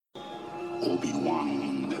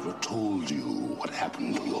Obi-Wan never told you what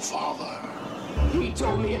happened to your father. He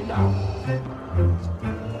told me enough.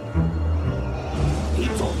 He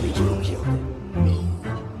told me you killed him. No.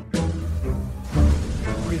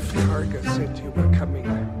 Grief Karga said you were coming.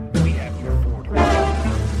 We have your order.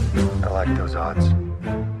 I like those odds.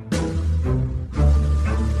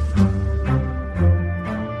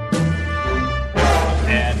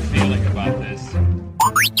 Bad feeling about this.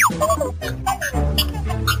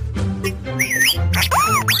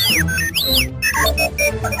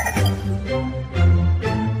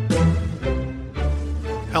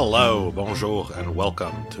 Hello, bonjour, and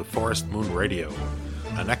welcome to Forest Moon Radio,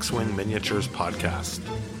 an X-Wing Miniatures podcast.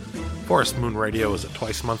 Forest Moon Radio is a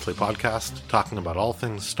twice-monthly podcast talking about all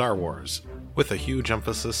things Star Wars, with a huge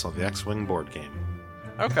emphasis on the X-Wing board game.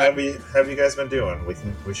 Okay. How have you guys been doing?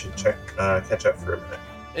 We should catch up for a minute.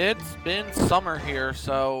 It's been summer here,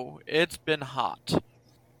 so it's been hot.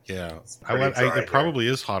 Yeah, It probably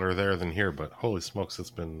is hotter there than here, but holy smokes, it's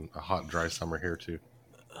been a hot, dry summer here too.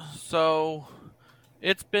 So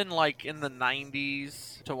it's been like in the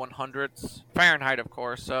 90s to 100s Fahrenheit, of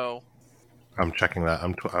course. So I'm checking that.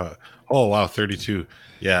 Oh wow, 32.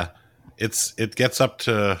 Yeah, it gets up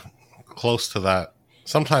to close to that.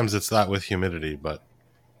 Sometimes it's that with humidity, but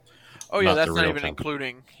that's not even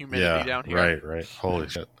including humidity down here. Right. Holy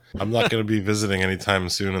shit. I'm not going to be visiting anytime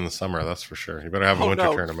soon in the summer, that's for sure. You better have a winter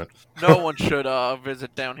tournament. No one should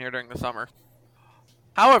visit down here during the summer.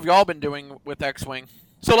 How have y'all been doing with X-Wing?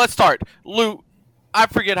 So let's start. Lou, I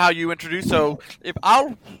forget how you introduce, so if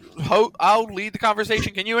I'll lead the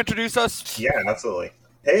conversation. Can you introduce us? Yeah, absolutely.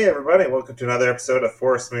 Hey everybody, welcome to another episode of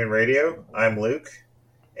Forest Moon Radio. I'm Luke,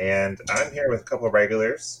 and I'm here with a couple of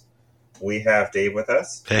regulars. We have Dave with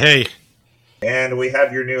us. Hey. And we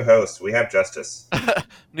have your new host. We have Justice.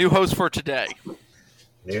 New host for today.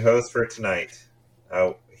 New host for tonight.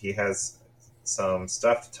 He has some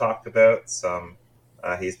stuff to talk about.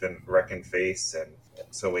 He's been wrecking face, and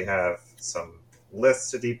so we have some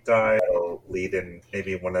lists to deep dive. I'll lead in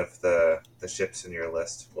maybe one of the ships in your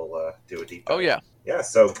list. We'll do a deep dive. Oh, yeah. Yeah,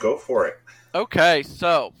 so go for it. Okay,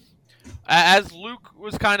 so as Luke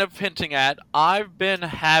was kind of hinting at, I've been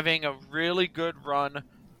having a really good run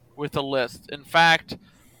with a list. In fact,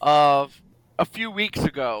 of a few weeks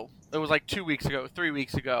ago, it was like 2 weeks ago, 3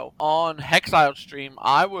 weeks ago, on Hexile stream,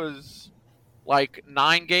 I was like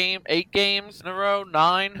 8 games in a row,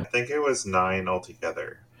 9. I think it was 9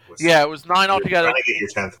 altogether. It was 9 altogether. Trying to get your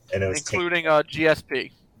 10th, and it was including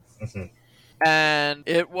GSP. Mm-hmm. And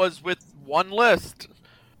it was with one list.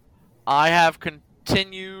 I have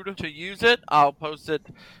continued to use it. I'll post it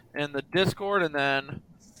in the Discord, and then...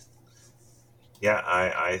 Yeah,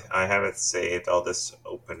 I have it saved. I'll just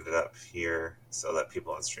open it up here so that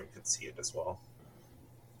people on stream can see it as well.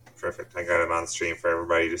 Perfect. I got it on stream for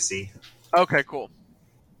everybody to see. Okay, cool.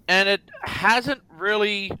 And it hasn't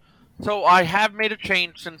really... So I have made a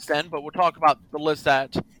change since then, but we'll talk about the list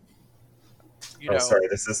that, sorry,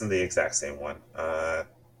 this isn't the exact same one.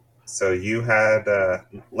 So you had...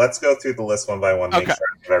 let's go through the list one by one, make sure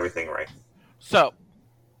I have everything right. So,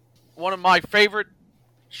 one of my favorite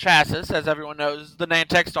chassis, as everyone knows, is the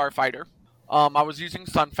Nantech Starfighter. I was using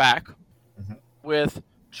Sunfac with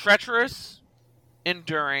Treacherous,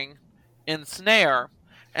 Enduring, Ensnare,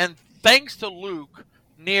 and thanks to Luke,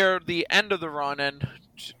 near the end of the run and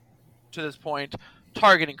to this point,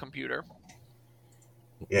 Targeting Computer.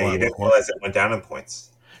 Yeah, you didn't realize it went down in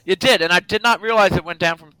points. It did, and I did not realize it went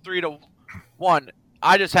down from 3 to 1.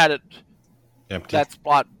 I just had it empty. That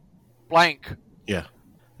spot blank. Yeah.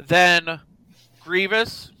 Then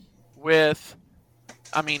Grievous with,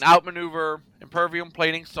 outmaneuver, Impervium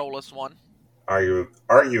Plating, Solus 1.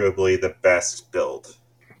 Arguably the best build.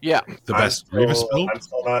 Yeah. The best Grievous build?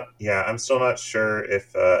 I'm still not sure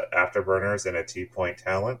if Afterburners in a 2-point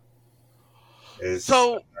talent is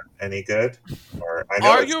any good. Or I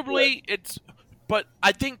know arguably it's but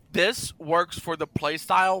I think this works for the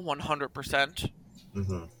playstyle 100%.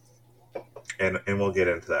 Mm-hmm. And we'll get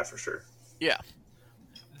into that for sure. Yeah.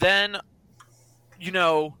 Then,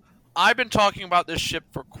 I've been talking about this ship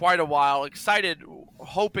for quite a while, excited,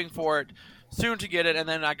 hoping for it, soon to get it, and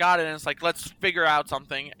then I got it, and it's like, let's figure out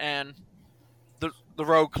something, and the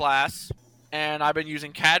Rogue class, and I've been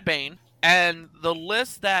using Cad Bane, and the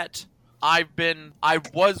list that I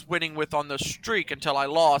was winning with on the streak until I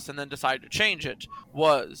lost and then decided to change it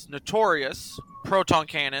was Notorious, Proton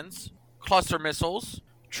Cannons, Cluster Missiles,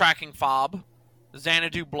 Tracking Fob,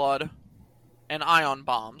 Xanadu Blood, and Ion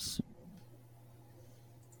Bombs.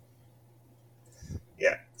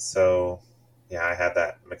 Yeah, so, I had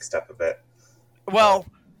that mixed up a bit. Well,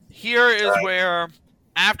 here is where,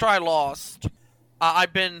 after I lost,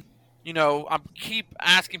 I've been I keep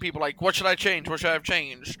asking people, like, what should I change? What should I have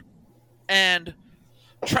changed? And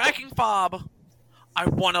tracking fob, I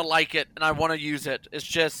want to like it, and I want to use it. It's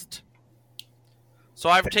just... So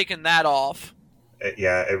I've taken that off.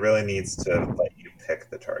 It really needs to let you pick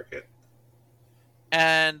the target.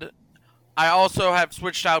 And I also have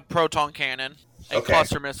switched out proton cannon and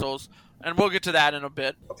cluster missiles, and we'll get to that in a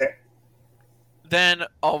bit. Okay. Then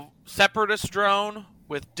a separatist drone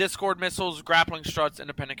with Discord missiles, grappling struts,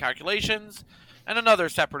 independent calculations, and another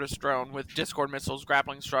separatist drone with Discord missiles,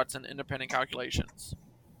 grappling struts, and independent calculations.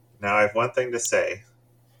 Now I have one thing to say,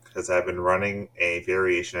 because I've been running a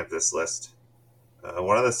variation of this list.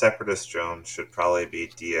 One of the separatist drones should probably be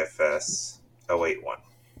DFS 081.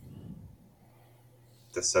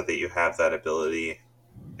 Just so that you have that ability.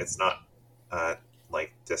 It's not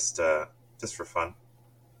just for fun.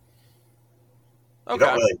 Okay. You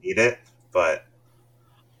don't really need it, but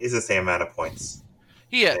he's the same amount of points.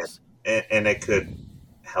 He is. And it could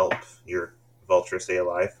help your Vulture stay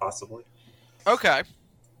alive, possibly. Okay.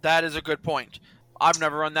 That is a good point. I've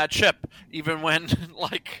never run that ship, even when,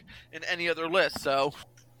 in any other list, so...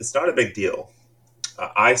 It's not a big deal.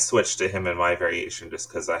 I switched to him in my variation just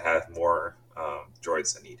because I have more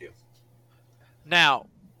droids than you do. Now,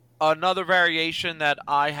 another variation that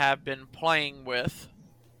I have been playing with,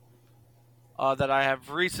 that I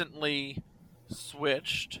have recently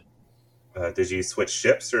switched... did you switch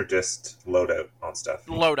ships or just loadout on stuff?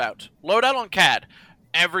 Loadout. Loadout on CAD.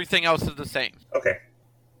 Everything else is the same. Okay.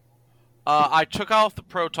 I took off the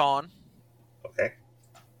proton. Okay.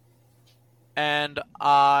 And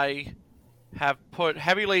I have put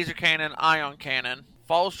heavy laser cannon, ion cannon,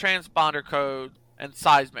 false transponder code, and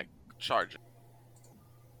seismic charges.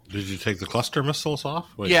 Did you take the cluster missiles off?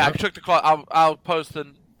 Wait, yeah, what? I took the I'll post a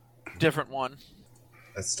different one.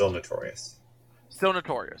 It's still Notorious. Still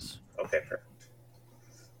Notorious. Okay, perfect.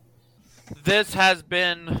 This has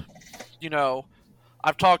been,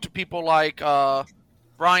 I've talked to people like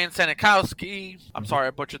Brian Sanikowski. I'm sorry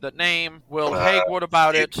I butchered that name. Will Hagewood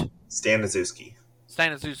about it. Staniszewski.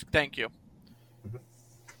 Staniszewski, thank you.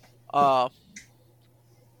 Mm-hmm.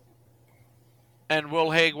 And Will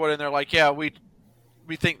Hagewood, and they're like, yeah, we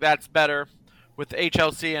think that's better with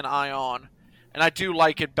HLC and Ion. And I do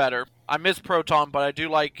like it better. I miss Proton, but I do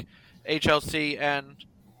like HLC and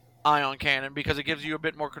Ion Cannon because it gives you a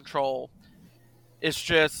bit more control. It's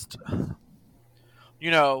just,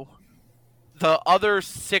 the other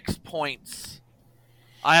 6 points.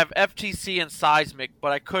 I have FTC and Seismic,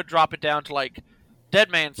 but I could drop it down to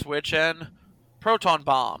Deadman Switch and Proton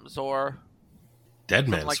Bombs or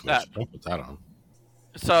Deadman like Switch. that. Don't put that on.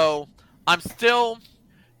 So I'm still,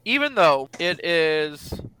 even though it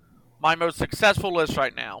is my most successful list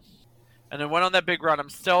right now, and it went on that big run, I'm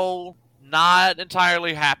still not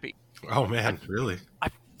entirely happy. Oh man, really? I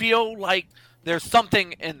feel like there's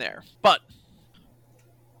something in there, but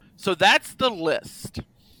so that's the list.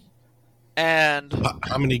 And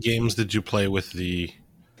how many games did you play with the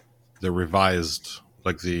revised,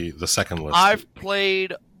 the second list? I've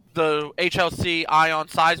played the HLC Ion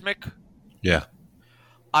Seismic. Yeah.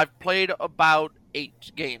 I've played about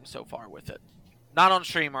 8 games so far with it. Not on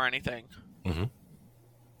stream or anything. Mm-hmm.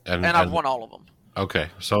 And I've won all of them. Okay,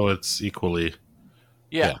 so it's equally...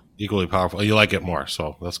 Yeah. Equally powerful. You like it more,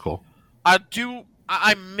 so that's cool.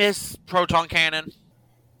 I miss Proton Cannon.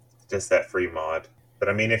 Just that free mod. But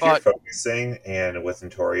I mean, if you're focusing and with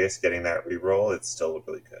Notorious getting that reroll, it's still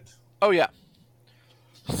really good. Oh, yeah.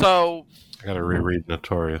 So... I gotta reread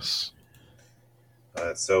Notorious.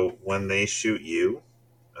 So when they shoot you,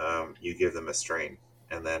 you give them a strain.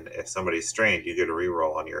 And then if somebody's strained, you get a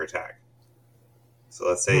reroll on your attack. So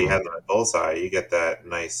let's say you have them at bullseye, you get that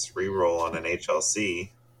nice reroll on an HLC.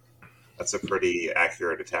 That's a pretty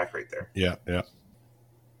accurate attack right there. Yeah, yeah.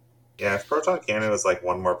 Yeah, if Proton Cannon was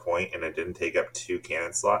 1 more point and it didn't take up 2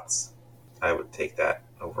 cannon slots, I would take that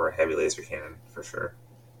over a heavy laser cannon for sure.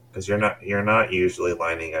 Because you're not usually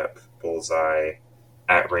lining up bullseye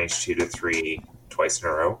at range 2 to 3 twice in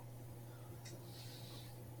a row.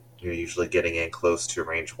 You're usually getting in close to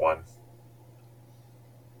range 1.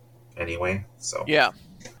 Anyway, so yeah.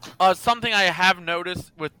 Something I have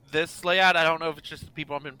noticed with this layout, I don't know if it's just the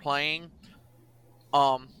people I've been playing.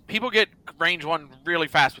 People get range 1 really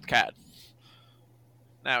fast with CAD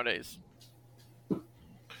nowadays.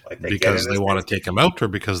 Because they want to take him out, or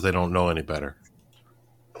because they don't know any better?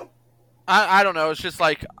 I don't know. It's just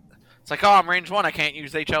oh, I'm range 1. I can't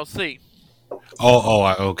use HLC.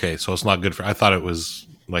 Okay. So it's not good for. I thought it was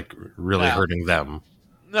really hurting them.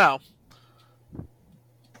 No.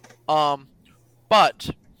 But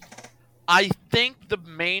I think the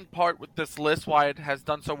main part with this list, why it has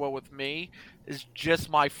done so well with me, is just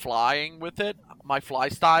my flying with it, my fly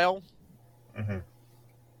style. Mm-hmm.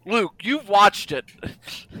 Luke, you've watched it.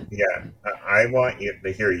 Yeah, I want you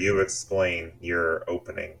to hear you explain your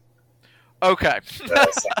opening. Okay.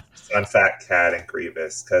 Sunfat, Cad, and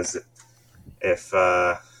Grievous, because if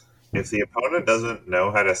the opponent doesn't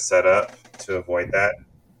know how to set up to avoid that,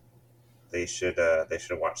 they should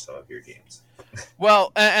watch some of your games.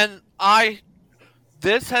 Well,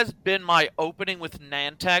 this has been my opening with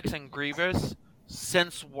Nantex and Grievous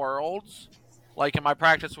since Worlds, like in my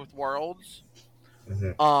practice with Worlds.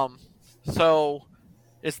 Mm-hmm. So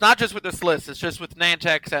it's not just with this list; it's just with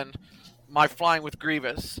Nantex and my flying with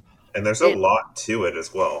Grievous. And there's a lot to it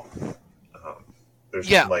as well. There's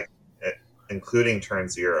including turn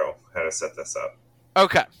 0, how to set this up.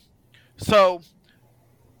 Okay, so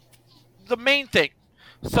the main thing,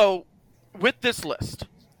 with this list,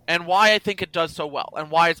 and why I think it does so well, and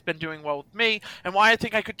why it's been doing well with me, and why I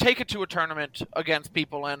think I could take it to a tournament against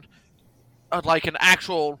people and like an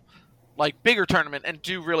actual bigger tournament and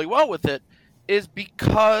do really well with it, is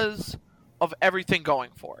because of everything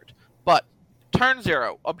going for it. But turn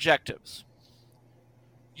 0 objectives.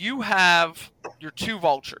 You have your 2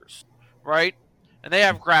 vultures, right? And they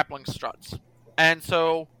have grappling struts. And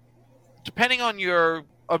so, depending on your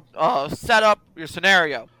setup, your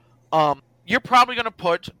scenario, you're probably going to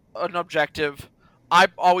put an objective. I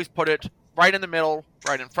always put it right in the middle,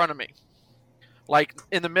 right in front of me. Like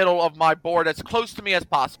in the middle of my board as close to me as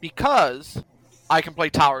possible, because I can play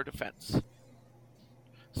tower defense.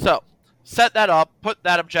 So, set that up, put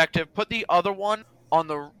that objective, put the other one on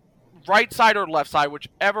the right side or left side,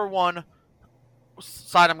 whichever one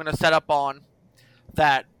side I'm going to set up on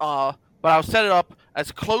that. But I'll set it up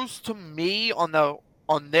as close to me on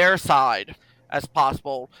their side as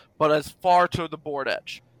possible, but as far to the board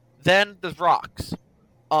edge. Then the rocks.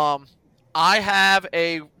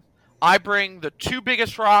 I bring the 2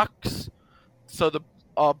 biggest rocks, so the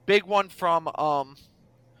big one from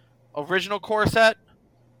Original Core set,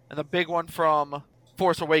 and the big one from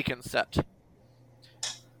Force Awakens set.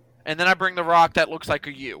 And then I bring the rock that looks like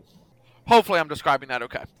a U. Hopefully I'm describing that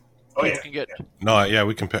okay. Oh, People yeah. can get... No, yeah,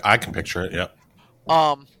 I can picture it, yeah.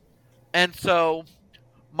 And so,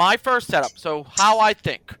 my first setup, so how I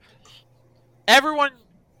think. Everyone,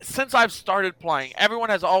 since I've started playing, everyone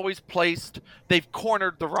has always they've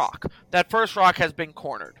cornered the rock. That first rock has been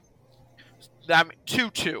cornered.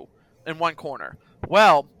 2-2 in one corner.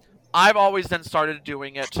 Well, I've always then started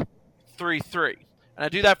doing it 3-3. And I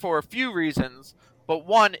do that for a few reasons, but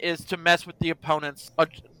one is to mess with the opponent's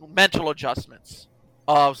mental adjustments.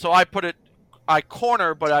 So I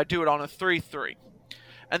corner, but I do it on a 3-3.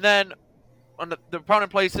 And then on the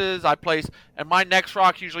opponent places, I place, and my next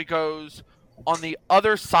rock usually goes on the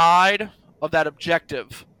other side of that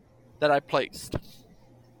objective that I placed.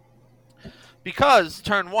 Because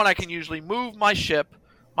turn 1, I can usually move my ship,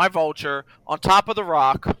 my vulture, on top of the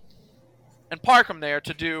rock and park them there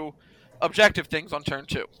to do objective things on turn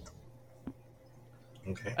 2.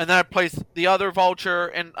 Okay. And then I place the other vulture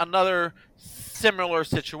in another similar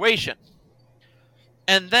situation.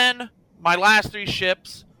 And then my last 3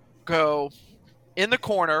 ships go in the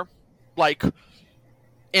corner, like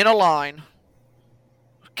in a line.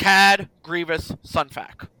 Cad, Grievous,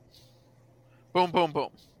 Sunfac. Boom, boom, boom.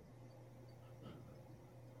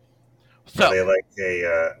 So, are they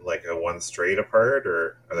like a one straight apart,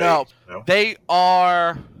 or are no? No, they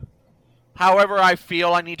are however I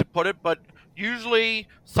feel I need to put it, but usually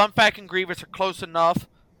Sunfac and Grievous are close enough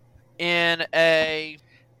in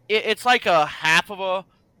it's like a half of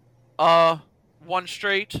a one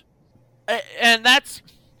straight. And that's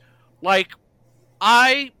like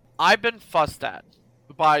I've been fussed at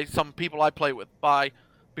by some people I play with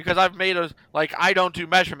because I've made I don't do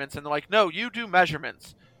measurements, and they're like, no, you do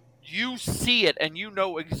measurements. You see it and you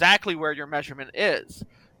know exactly where your measurement is.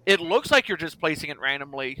 It looks like you're just placing it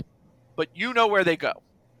randomly, but you know where they go.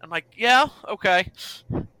 I'm like, yeah, okay.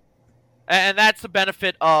 And that's the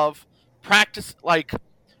benefit of practice, like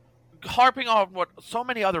harping on what so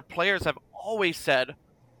many other players have always said.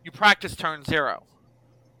 You practice turn 0.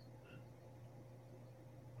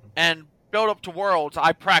 And build up to Worlds,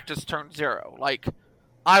 I practice turn 0. Like,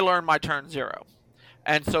 I learned my turn 0.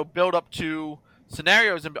 And so build up to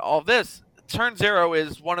scenarios and all this, turn 0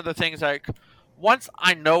 is one of the things, like, once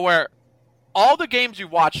I know where... All the games you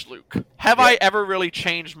watched, Luke, have I ever really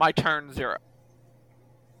changed my turn 0?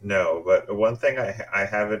 No, but one thing I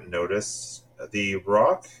haven't noticed, the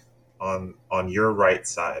rock on your right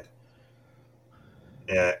side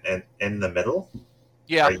and in the middle,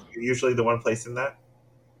 are you usually the one placing that?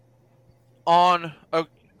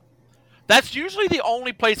 That's usually the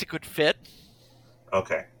only place it could fit.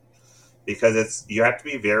 Okay. because you have to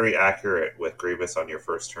be very accurate with Grievous on your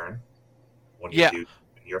first turn when you do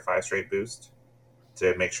your 5 straight boost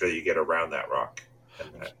to make sure that you get around that rock.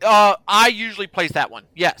 I usually place that one.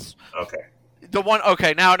 Yes. Okay. The one.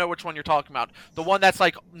 Okay, now I know which one you're talking about. The one that's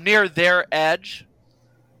like near their edge.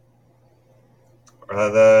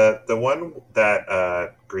 The one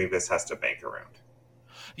that Grievous has to bank around.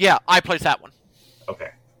 Yeah, I place that one.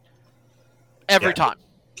 Okay. Every time.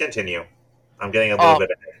 Continue. I'm getting a little bit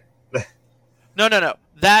ahead. No.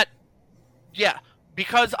 That, yeah,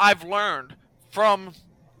 because I've learned from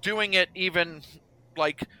doing it even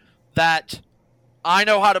like that, I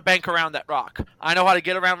know how to bank around that rock. I know how to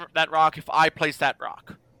get around that rock if I place that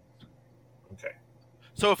rock. Okay.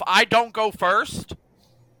 So if I don't go first,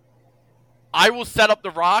 I will set up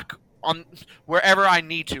the rock on wherever I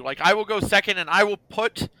need to. Like, I will go second, and I will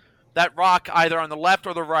put that rock either on the left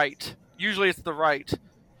or the right. Usually it's the right,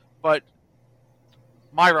 but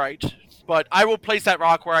my right. But I will place that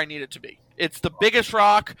rock where I need it to be. It's the biggest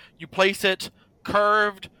rock. You place it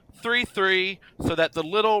curved 3-3 so that the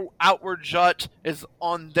little outward jut is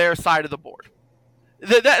on their side of the board.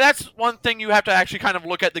 That's one thing you have to actually kind of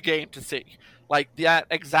look at the game to see. Like, that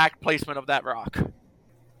exact placement of that rock.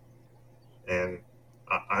 And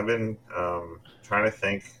I've been trying to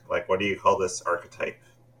think, like, what do you call this archetype?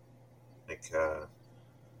 Like,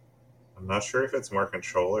 I'm not sure if it's more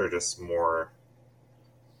control or just more...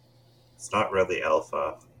 It's not really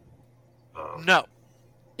alpha. No.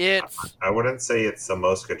 It's... I wouldn't say it's the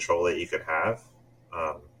most control that you could have,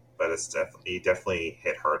 but it's you definitely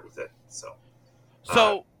hit hard with it. So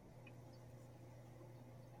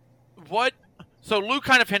what? So Luke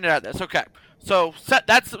kind of hinted at this. Okay. So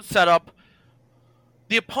that's set up.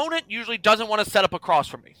 The opponent usually doesn't want to set up across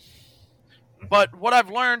from me. But what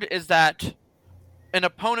I've learned is that an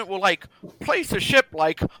opponent will, like, place a ship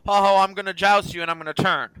like, oh, I'm going to joust you and I'm going to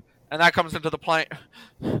turn. And that comes into the play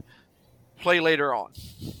later on.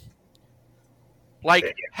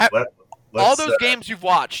 Like, all those games you've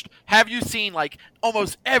watched, have you seen, like,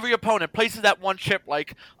 almost every opponent places that one ship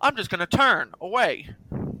like, I'm just going to turn away?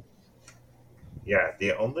 Yeah,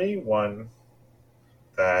 the only one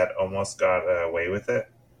that almost got away with it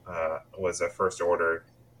was a First Order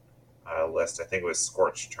list. I think it was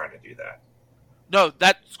Scorch trying to do that. No,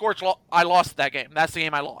 that Scorch, I lost that game. That's the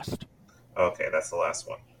game I lost. Okay, that's the last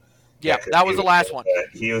one. Yeah, that was the last one.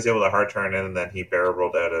 He was able to hard turn in, and then he barrel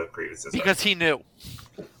rolled out of Grievous's. Because he knew.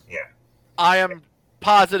 Yeah. I am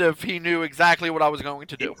positive he knew exactly what I was going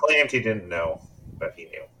to do. He claimed he didn't know, but he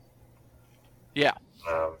knew. Yeah.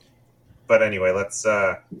 But anyway, let's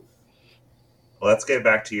get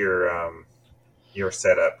back to your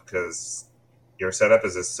setup, because your setup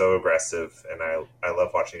is just so aggressive, and I love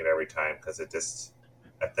watching it every time because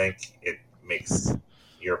I think it makes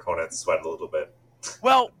your opponent sweat a little bit.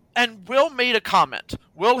 Well, and Will made a comment.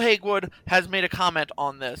 Will Hagewood has made a comment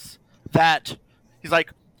on this, that he's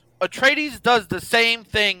like, Atreides does the same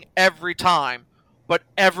thing every time, but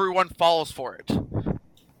everyone falls for it.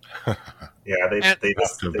 Yeah, they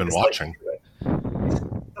must have been watching.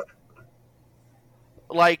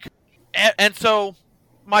 And so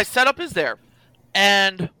my setup is there,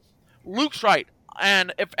 and Luke's right.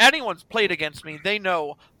 And if anyone's played against me, they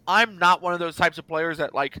know I'm not one of those types of players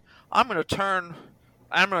that, like, I'm going to turn,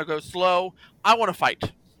 I'm going to go slow. I want to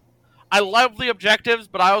fight. I love the objectives,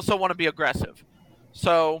 but I also want to be aggressive.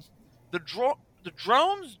 So the drones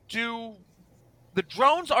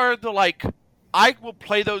are I will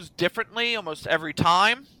play those differently almost every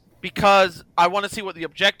time because I want to see what the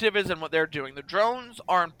objective is and what they're doing. The drones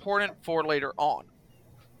are important for later on.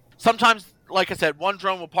 Sometimes, like I said, one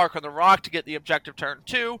drone will park on the rock to get the objective turn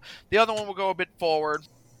 2. The other one will go a bit forward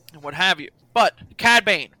and what have you. But Cad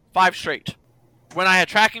Bane, 5 straight. When I had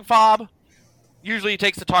tracking fob, usually he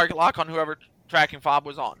takes the target lock on whoever tracking fob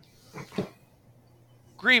was on.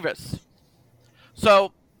 Grievous.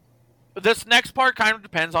 So this next part kind of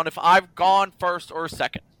depends on if I've gone first or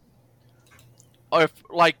second. Or if,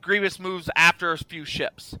 like, Grievous moves after a few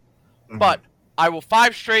ships. Mm-hmm. But I will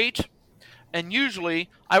 5 straight, and usually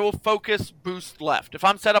I will focus boost left. If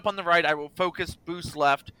I'm set up on the right, I will focus boost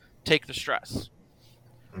left, take the stress.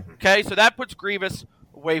 Mm-hmm. Okay, so that puts Grievous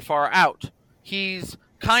way far out. He's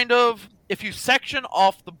kind of, if you section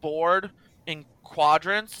off the board in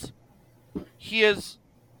quadrants, he is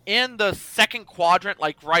in the second quadrant,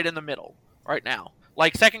 like right in the middle right now.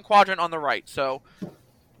 Like second quadrant on the right. So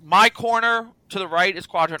my corner to the right is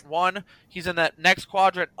quadrant 1. He's in that next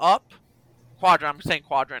quadrant up. I'm saying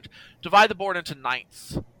quadrant. Divide the board into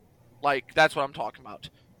ninths. Like, that's what I'm talking about.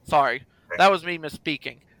 Sorry. That was me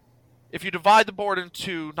misspeaking. If you divide the board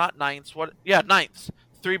into, not ninths, ninths.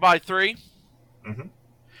 3 by 3. Mm-hmm.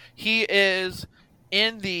 He is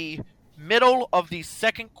in the middle of the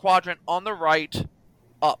second quadrant on the right,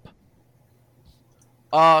 up.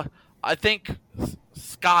 I think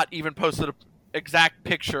Scott even posted an exact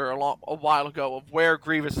picture a while ago of where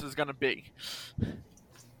Grievous is going to be.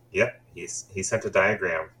 Yep, he sent a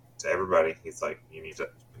diagram to everybody. He's like, you need to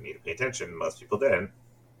pay attention. Most people didn't.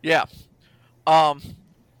 Yeah.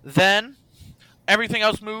 Then everything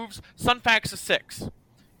else moves. Sunfax is 6.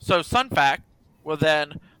 So Sunfac will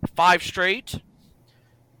then 5 straight.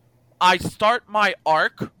 I start my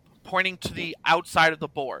arc pointing to the outside of the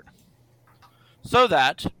board so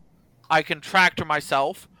that I can tractor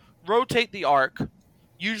myself, rotate the arc.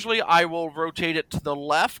 Usually I will rotate it to the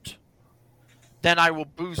left. Then I will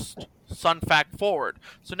boost Sunfac forward.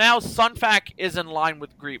 So now Sunfac is in line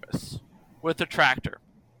with Grievous with the tractor.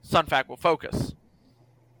 Sunfac will focus.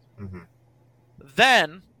 Mm-hmm.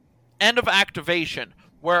 Then, end of activation,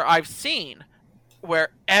 where I've seen where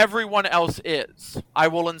everyone else is, I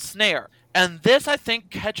will ensnare. And this, I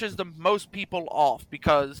think, catches the most people off,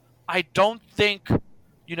 because I don't think,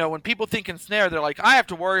 when people think ensnare, they're like, I have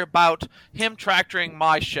to worry about him tractoring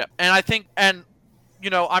my ship. And I think, I'm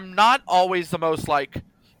not always the most,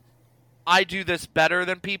 I do this better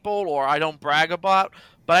than people, or I don't brag about,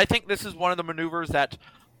 but I think this is one of the maneuvers that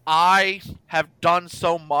I have done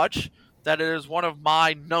so much that it is one of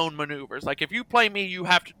my known maneuvers. Like, if you play me, you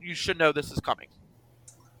should know this is coming.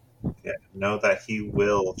 Yeah, know that he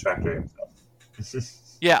will tractor himself.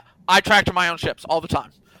 Yeah, I tractor my own ships all the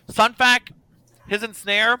time. Sunfac, his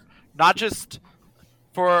ensnare, not just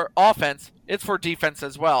for offense, it's for defense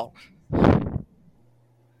as well.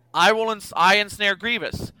 I ensnare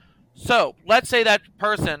Grievous. So, let's say that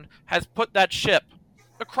person has put that ship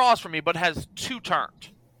across from me, but has 2 turned.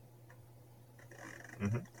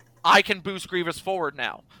 Mm-hmm. I can boost Grievous forward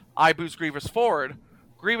now. I boost Grievous forward.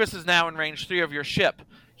 Grievous is now in range 3 of your ship.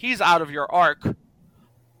 He's out of your arc.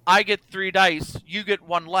 I get 3 dice. You get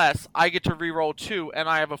 1 less. I get to reroll 2, and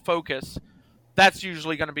I have a focus. That's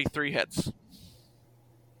usually going to be 3 hits.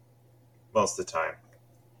 Most of the time.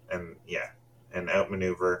 And, and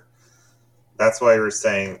outmaneuver. That's why we were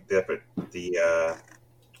saying the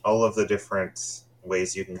all of the different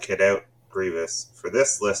ways you can kit out Grievous. For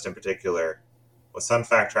this list in particular, with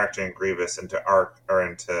Sunfac tractoring Grievous into arc or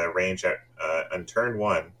into range on turn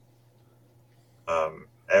 1,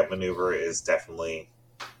 outmaneuver is definitely,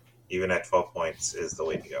 even at 12 points, is the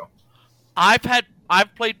way to go. I've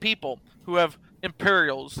played people who have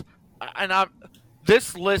Imperials, and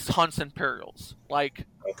this list hunts Imperials.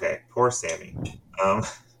 Okay, poor Sammy.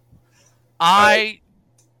 I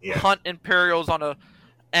hunt Imperials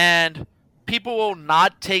and people will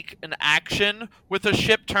not take an action with a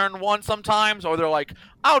ship turn 1 sometimes, or they're like,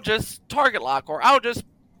 I'll just target lock, or I'll just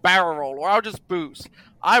barrel roll, or I'll just boost.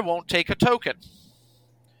 I won't take a token.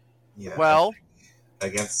 Yeah. Well,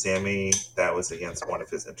 against Sammy, that was against one of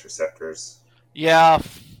his interceptors. Yeah.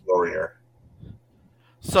 Warrior.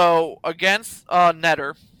 So against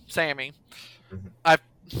Netter, Sammy, Mm-hmm.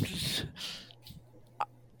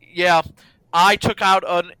 I took out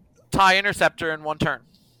a TIE interceptor in 1 turn.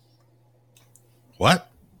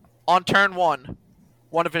 What? On turn 1,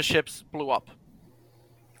 one of his ships blew up.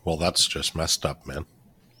 Well, that's just messed up, man.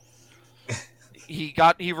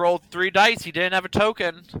 He rolled 3 dice. He didn't have a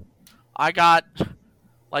token. I got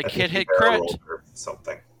hit crit or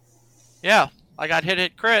something. Yeah, I got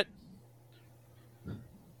hit crit.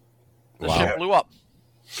 The ship blew up.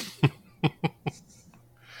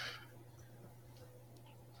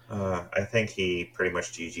 I think he pretty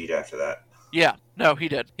much GG'd after that. Yeah, no, he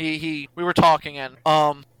did. We were talking, and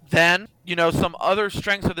then some other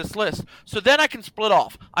strengths of this list. So then I can split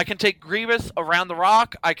off. I can take Grievous around the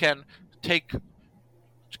rock. I can take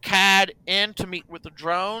CAD in to meet with the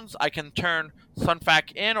drones. I can turn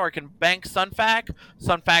Sunfac in, or I can bank Sunfac.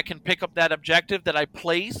 Sunfac can pick up that objective that I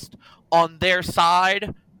placed on their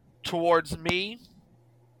side towards me.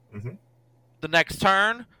 Mm-hmm. The next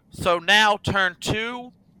turn. So now turn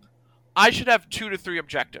 2, I should have 2 to 3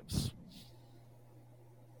 objectives.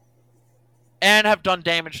 And have done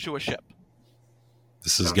damage to a ship.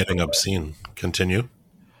 This is getting obscene. Continue.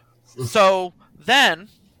 So then,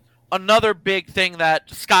 another big thing that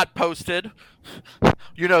Scott posted.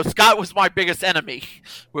 Scott was my biggest enemy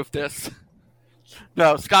with this.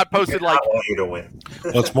 No, Scott posted I want you to win.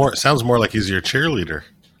 Well, it sounds more like he's your cheerleader.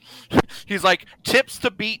 He's like, tips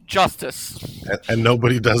to beat Justice. And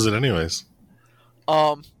nobody does it anyways.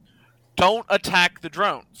 Don't attack the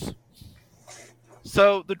drones.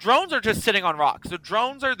 So the drones are just sitting on rocks. The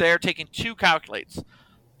drones are there taking 2 calculates.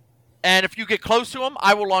 And if you get close to them,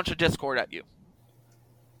 I will launch a Discord at you.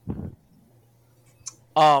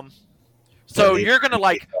 So they you're gonna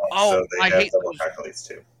like, oh, so they I have hate double those, calculates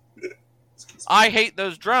too. Excuse me. I hate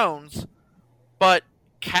those drones, but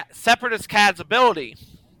Separatist CAD's ability,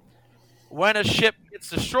 when a ship gets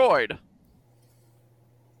destroyed,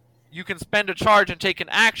 you can spend a charge and take an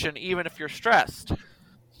action even if you're stressed.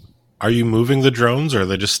 Are you moving the drones, or are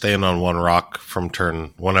they just staying on one rock from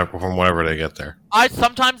whenever they get there?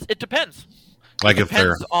 Sometimes it depends. Like if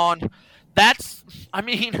they're Depends on that's. I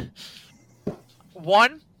mean,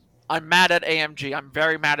 one, I'm mad at AMG. I'm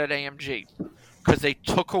very mad at AMG because they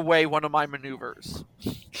took away one of my maneuvers.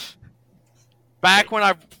 Back when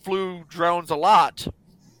I flew drones a lot,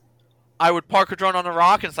 I would park a drone on a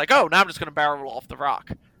rock and it's like, oh, now I'm just going to barrel off the rock.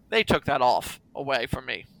 They took that away from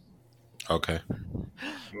me. okay.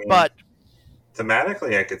 I mean, But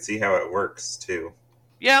thematically, I could see how it works too.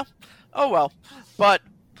 yeah, oh well. But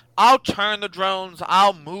I'll turn the drones.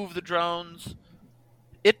 I'll move the drones.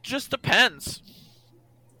 It just depends.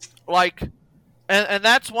 Like, and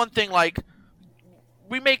that's one thing. Like,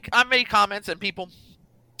 I made comments and people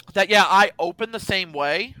that yeah, I open the same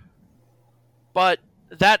way, but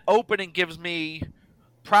that opening gives me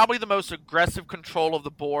probably the most aggressive control of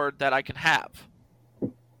the board that I can have.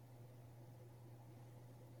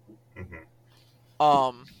 Mm-hmm.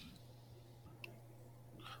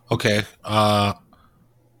 Okay.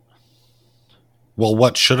 Well,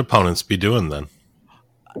 what should opponents be doing then?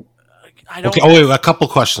 I don't. Okay. Oh, wait. A couple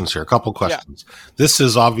questions here. This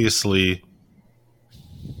is obviously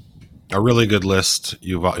a really good list.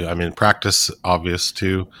 Practice obvious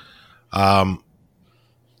too.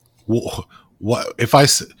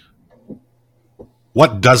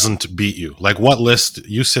 What doesn't beat you? Like, what list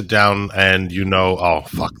you sit down and oh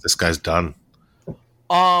fuck, this guy's done.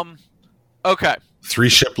 Okay. 3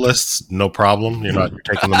 ship lists, no problem. You're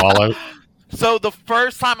taking them all out. So the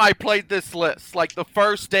first time I played this list, like the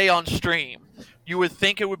first day on stream, you would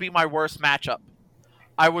think it would be my worst matchup.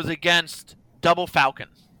 I was against Double Falcon.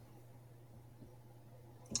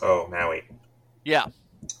 Oh, Maui. Yeah.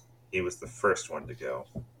 He was the first one to go.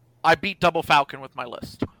 I beat Double Falcon with my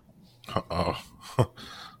list. Oh.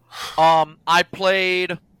 I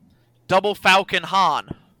played Double Falcon Han.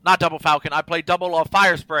 Not Double Falcon. I played Double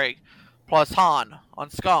Fire Spray plus Han on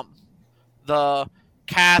Scum. The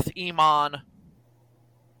Kath, Iman,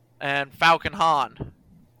 and Falcon Han.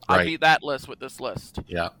 Right. I beat that list with this list.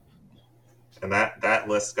 Yeah. And that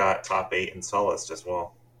list got top 8 in Solist as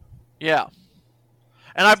well. Yeah.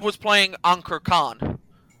 And I was playing Ankur Khan.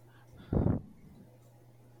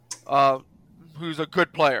 Who's a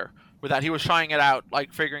good player with that. He was trying it out,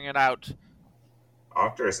 like figuring it out.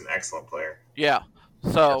 Octor is an excellent player. Yeah.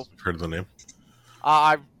 So I've heard of the name.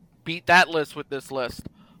 I beat that list with this list.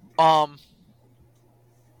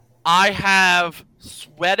 I have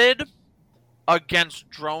sweated against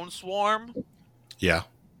Drone Swarm Yeah.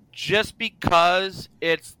 just because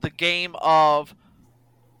it's the game of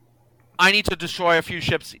I need to destroy a few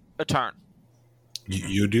ships a turn.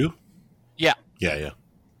 You do? Yeah. Yeah.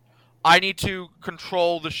 I need to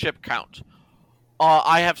control the ship count.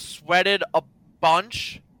 I have sweated a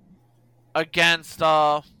bunch against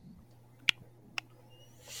TIE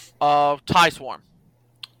Swarm.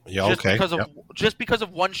 Yeah. Just Okay. because of just because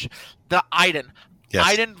of one the Iden. Yes.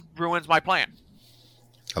 Iden ruins my plan.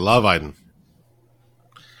 I love Iden.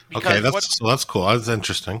 Because Okay, that's cool. That's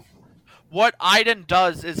interesting. what Iden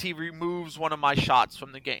does is he removes one of my shots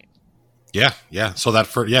from the game. Yeah. So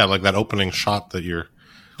that like that opening shot that you're.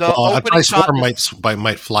 The opening shot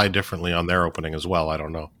might fly differently on their opening as well. I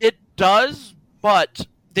don't know. It does, but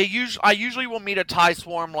I usually will meet a TIE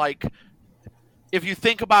Swarm like if you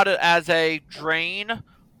think about it as a drain,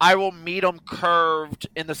 I will meet them curved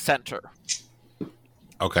in the center.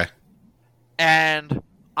 Okay. And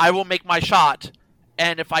I will make my shot.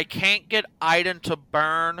 And if I can't get Iden to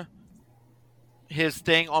burn his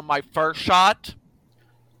thing on my first shot,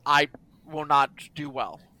 I will not do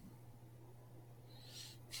well.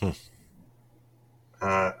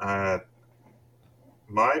 My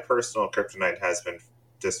personal kryptonite has been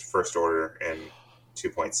just First Order in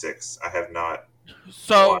 2.6. I have not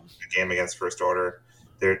won a game against First Order.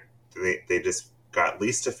 They just got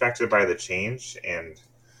least affected by the change, and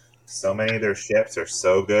so many of their ships are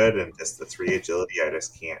so good, and just the 3 agility, I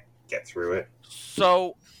just can't get through it.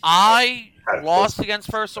 So I lost against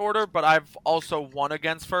First Order, but I've also won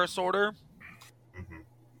against First Order.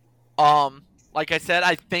 Mm-hmm. Like I said,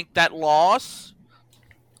 I think that loss.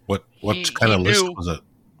 What kind of list was it?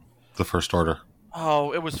 The First Order.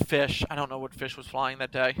 Oh, it was Fish. I don't know what Fish was flying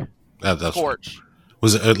that day. That's Scorch.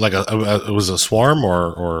 Was it like it was a swarm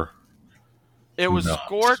or? It was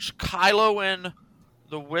Scorch, Kylo, and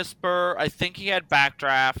the Whisper. I think he had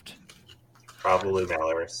Backdraft. Probably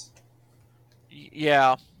Malaris.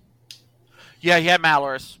 Yeah. Yeah, he had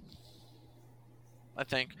Malorus. I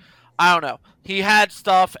think. I don't know. He had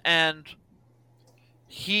stuff, and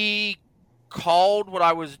he called what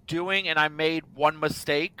I was doing, and I made one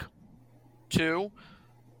mistake, too.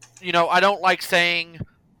 You know, I don't like saying,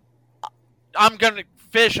 I'm going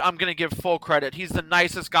to give full credit. He's the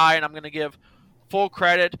nicest guy, and I'm going to give full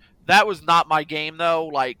credit. That was not my game, though.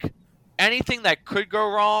 Like, anything that could go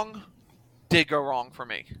wrong did go wrong for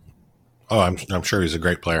me. Oh, I'm sure he's a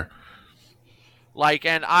great player. Like,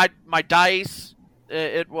 and my dice,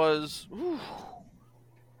 it was... Whew.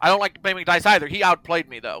 I don't like blaming dice either. He outplayed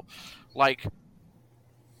me, though. Like,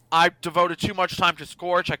 I devoted too much time to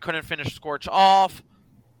Scorch. I couldn't finish Scorch off.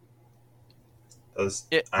 Is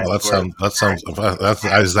that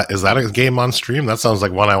a game on stream? That sounds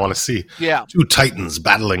like one I want to see. Yeah. Two titans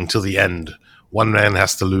battling to the end. One man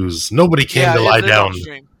has to lose. Nobody came to lie down.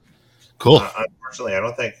 Cool. Unfortunately, I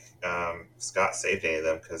don't think Scott saved any of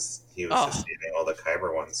them because he was just saving all the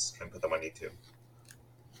Kyber ones and put them on YouTube.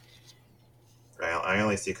 I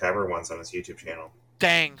only see Kyber ones on his YouTube channel.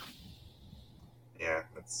 Dang. Yeah,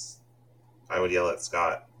 I would yell at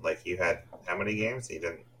Scott. Like, you had how many games? He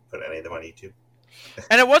didn't put any of them on YouTube.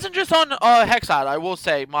 And it wasn't just on Hexside. I will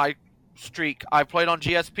say my streak. I played on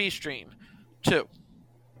GSP stream too,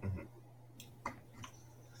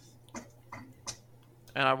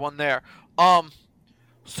 and I won there.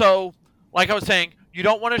 So like I was saying, you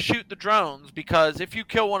don't want to shoot the drones because if you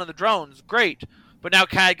kill one of the drones, great. But now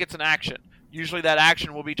CAD gets an action. Usually that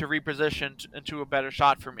action will be to reposition into a better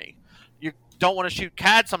shot for me. You don't want to shoot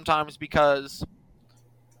CAD sometimes because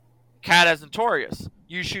CAD has Notorious.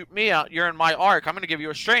 You shoot me out, you're in my arc, I'm going to give you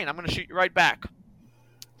a strain. I'm going to shoot you right back.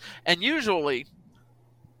 And usually,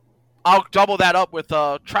 I'll double that up with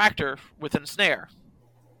a Tractor with Ensnare.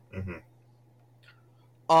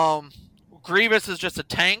 Grievous is just a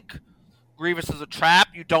tank. Grievous is a trap.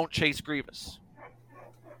 You don't chase Grievous.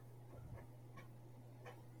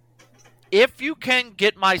 If you can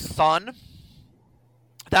get my son,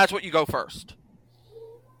 that's what you go first.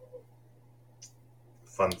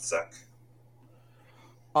 Fun suck.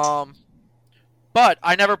 But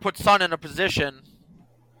I never put Sun in a position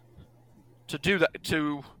to do that,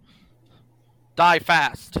 to die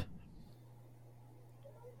fast.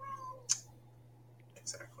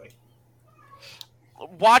 Exactly.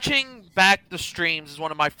 Watching back the streams is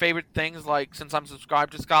one of my favorite things, like, since I'm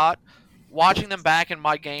subscribed to Scott. Watching them back in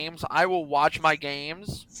my games, I will watch my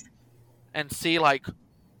games and see, like,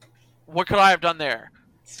 what could I have done there?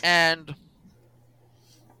 And,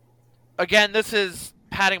 again, this is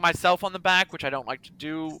patting myself on the back, which I don't like to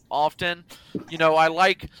do often. You know,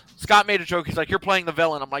 Scott made a joke, he's like, you're playing the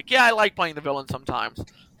villain. I'm like, yeah, I like playing the villain sometimes.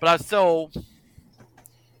 But I still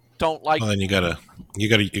don't like... Well, then you gotta do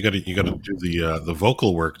the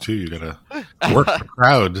vocal work, too. You gotta work the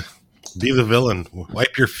crowd. Be the villain.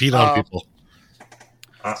 Wipe your feet on people.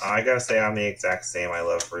 I gotta say, I'm the exact same. I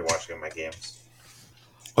love rewatching my games.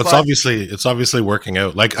 Well, it's obviously working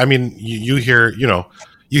out. Like, I mean, you hear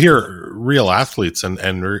real athletes and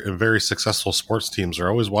very successful sports teams are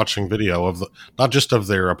always watching video of not just of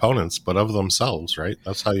their opponents, but of themselves, right?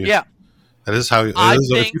 That's how you. Yeah. That is how.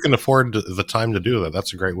 If you can afford the time to do that,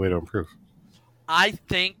 that's a great way to improve. I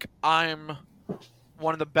think I'm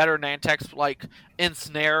one of the better Nantex, like,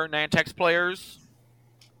 Ensnare Nantex players.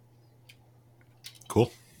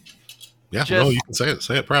 Cool. Yeah, you can say it.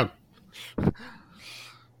 Say it proud.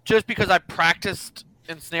 Just because I practiced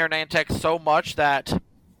Ensnare Nantex so much that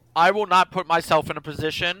I will not put myself in a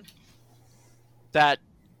position that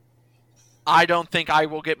I don't think I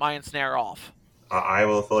will get my Ensnare off. I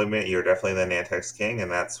will fully admit you're definitely the Nantex king, and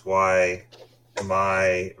that's why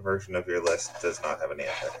my version of your list does not have a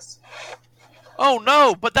Nantex. Oh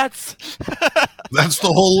no, but that's that's the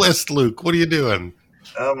whole list, Luke. What are you doing?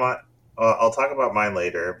 I'll talk about mine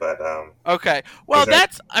later, but okay. Well,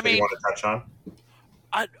 I mean, you want to touch on?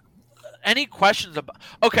 Any questions about?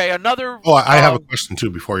 Okay, another. Oh, I have a question too.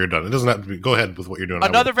 Before you're done, it doesn't have to be. Go ahead with what you're doing.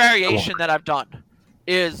 Another variation that I've done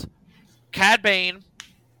is Cad Bane,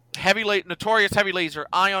 Notorious Heavy Laser,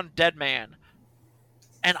 Ion Deadman,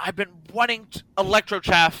 and I've been wanting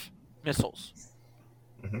Electrochaff missiles.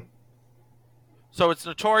 So it's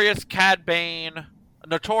Notorious, Cad Bane,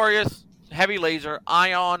 Notorious, Heavy Laser,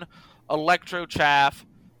 Ion, Electrochaff,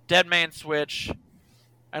 Deadman Switch,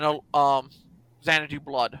 and Xanadu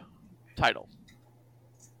Blood title.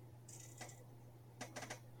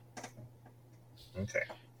 Okay.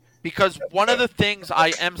 Because one of the things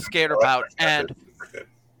I am scared about, and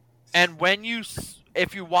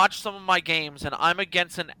if you watch some of my games and I'm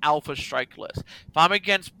against an Alpha Strike list, if I'm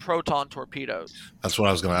against Proton Torpedoes. That's what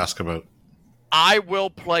I was going to ask about. I will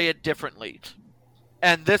play it differently.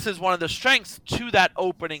 And this is one of the strengths to that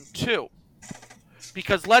opening, too.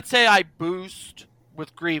 Because let's say I boost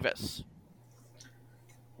with Grievous.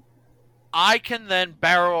 I can then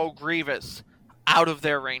barrel Grievous out of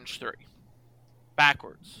their range 3.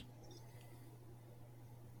 Backwards.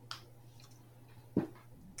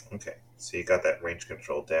 Okay, so you got that range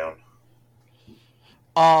control down.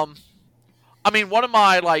 I mean, one of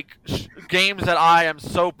my games that I am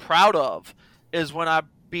so proud of is when I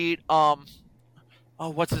beat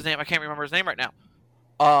what's his name? I can't remember his name right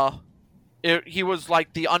now. He was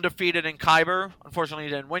like the undefeated in Kyber. Unfortunately, he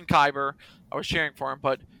didn't win Kyber. I was cheering for him,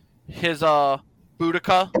 but his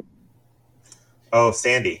Boudica. Oh,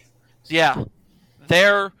 Sandy. Yeah,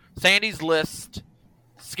 Sandy's list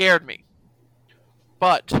scared me,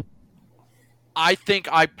 but I think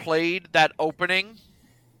I played that opening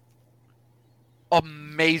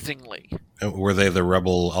amazingly. Were they the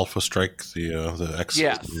Rebel Alpha Strike? The X?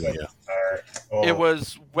 Yes. Yeah. Oh, It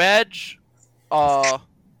was Wedge,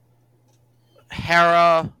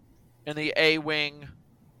 Hera in the A-Wing.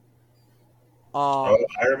 I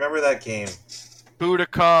remember that game.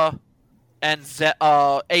 Boudica and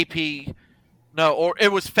AP. No, or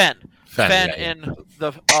it was Fen. Fen yeah. in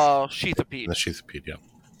the Sheathipede. The Sheathipede, yeah.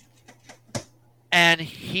 And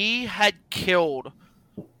he had killed,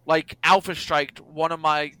 Alpha Striked one of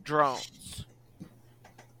my drones.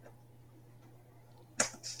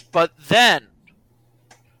 But then,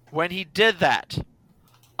 when he did that,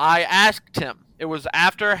 I asked him, it was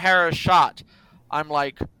after Hera shot, I'm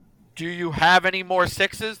like, do you have any more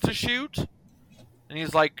 6s to shoot? And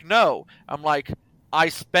he's like, no. I'm like, I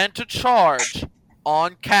spent a charge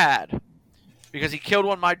on Cad, because he killed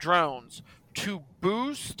one of my drones, to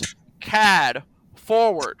boost Cad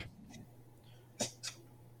forward.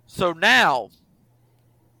 So now,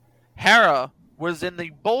 Hera was in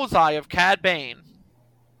the bullseye of Cad Bane,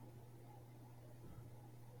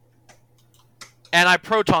 and I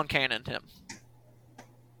proton cannoned him.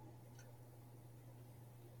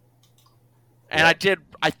 And I did,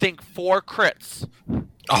 I think, 4 crits.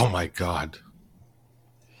 Oh my god.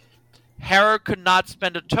 Hera could not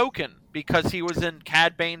spend a token because he was in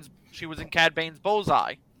Cad Bane's. She was in Cad Bane's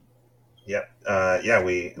bullseye. Yep. I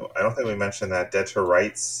don't think we mentioned that Dead to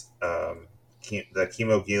Rights, the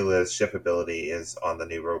Chemo Gila's ship ability is on the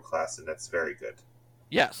new rogue class, and it's very good.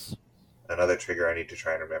 Yes. Another trigger I need to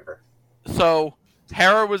try and remember. So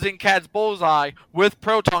Hera was in Cad's bullseye with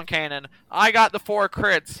proton cannon. I got the 4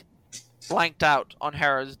 crits, blanked out on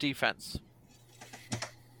Hera's defense.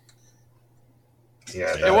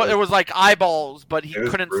 Yeah, it was like eyeballs, but he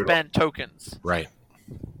couldn't brutal. spend tokens. Right.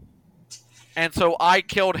 And so I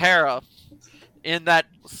killed Hera in that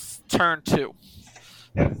turn 2.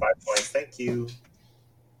 Yeah, 5 points. Thank you.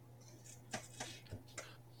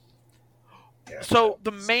 Yeah. So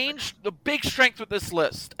the big strength with this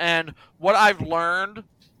list, and what I've learned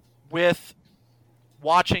with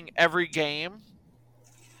watching every game,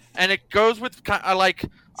 and it goes with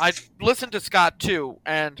I listened to Scott too,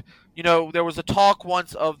 and there was a talk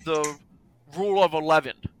once of the rule of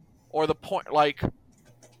 11, or the point,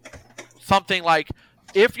 something like,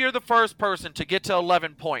 if you're the first person to get to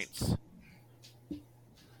 11 points,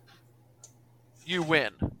 you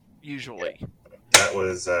win, usually. Yeah. That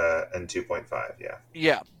was in 2.5, yeah.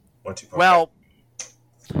 Yeah. 2.5. Well,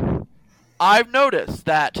 I've noticed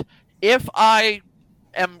that if I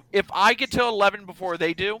get to 11 before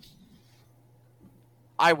they do,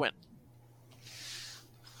 I win.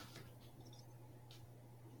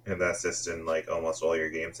 And that's just in almost all your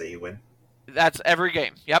games that you win? That's every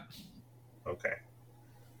game. Yep. Okay.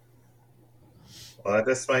 Well,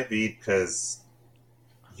 this might be because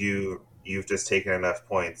you've just taken enough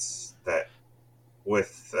points that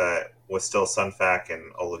with still Sunfac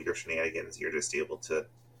and all of your shenanigans, you're just able to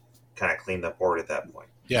kind of clean the board at that point.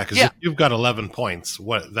 Yeah, because if you've got 11 points,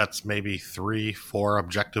 that's maybe 3-4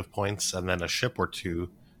 objective points, and then a ship or 2,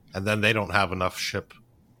 and then they don't have enough ship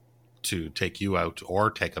to take you out or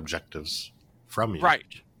take objectives from you.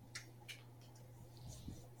 Right.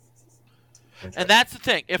 And that's the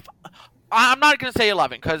thing. If I'm not going to say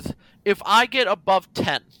 11, because if I get above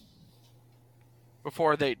 10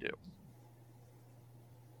 before they do.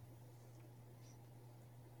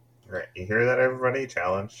 Right. You hear that, everybody?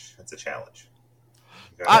 Challenge. It's a challenge.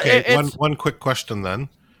 Okay, one quick question then.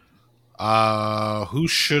 Who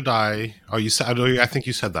should I... Oh, you said... I think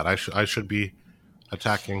you said that. I should be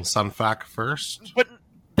attacking Sunfac first? But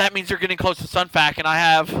that means you're getting close to Sunfac, and I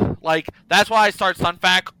have, that's why I start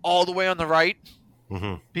Sunfac all the way on the right.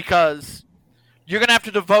 Mm-hmm. Because you're going to have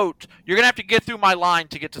to devote... You're going to have to get through my line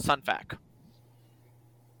to get to Sunfac.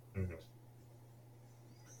 Mm-hmm.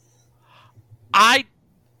 I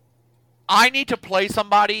need to play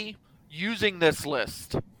somebody using this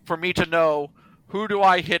list for me to know who do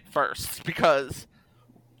I hit first, because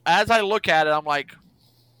as I look at it, I'm like,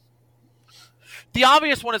 the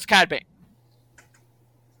obvious one is Cad Bane.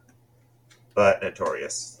 But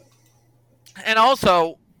notorious. And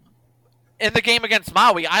also, in the game against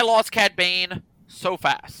Maui, I lost Cad Bane so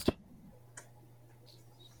fast.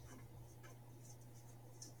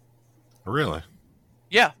 Really?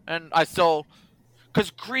 Yeah, and I still...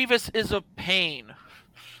 Because Grievous is a pain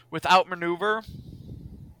without maneuver.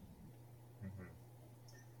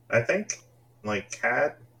 I think, like,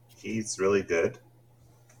 Cad, he's really good.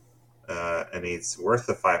 And he's worth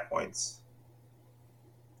the 5 points.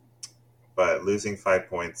 But losing 5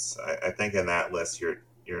 points, I think in that list you're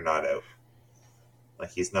not out.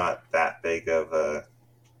 Like, he's not that big of a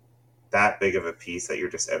piece that you're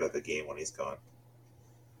just out of the game when he's gone.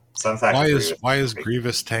 Why is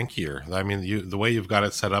Grievous tankier? I mean, the way you've got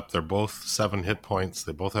it set up, they're both 7 hit points.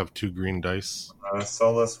 They both have 2 green dice.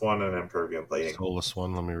 Soulless 1 and Impervium Plating. Soulless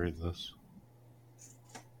 1. Let me read this.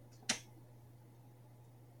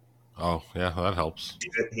 Oh, yeah, that helps.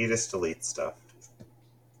 He just deletes stuff.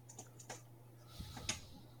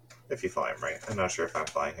 If you fly him right. I'm not sure if I'm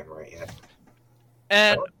flying him right yet.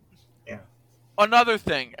 And yeah. Another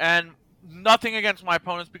thing, and nothing against my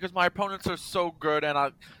opponents, because my opponents are so good, and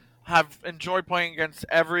I have enjoyed playing against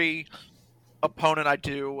every opponent I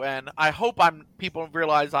do, and I hope people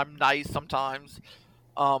realize I'm nice sometimes.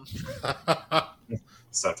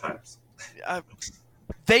 Sometimes.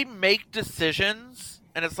 They make decisions,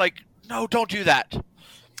 and it's like, no, don't do that.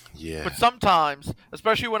 Yeah. But sometimes,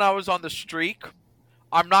 especially when I was on the streak,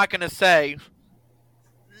 I'm not going to say,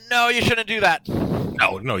 no, you shouldn't do that.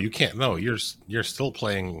 No, you can't. No, you're still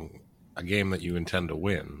playing a game that you intend to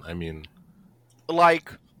win. I mean,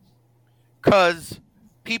 like, because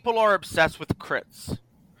people are obsessed with crits.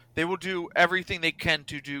 They will do everything they can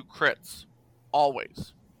to do crits.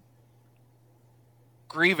 Always.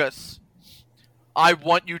 Grievous, I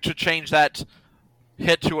want you to change that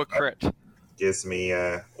hit to a crit. Gives me,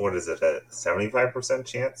 what is it, a 75%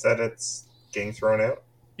 chance that it's getting thrown out?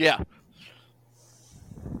 Yeah.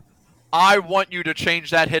 I want you to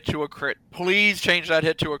change that hit to a crit. Please change that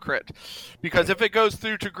hit to a crit. Because if it goes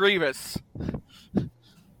through to Grievous,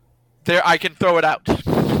 I can throw it out.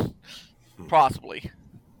 Possibly.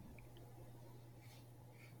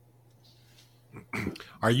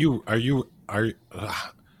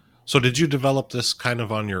 So did you develop this kind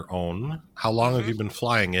of on your own? How long have you been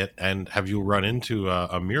flying it, and have you run into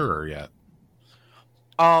a mirror yet?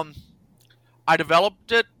 I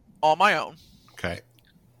developed it on my own. Okay.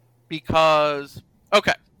 Because,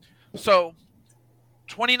 so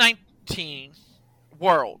 2019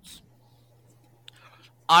 Worlds,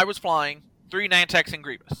 I was flying 3 Nantex and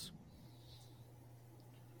Grievous.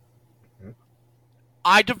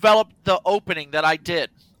 I developed the opening that I did.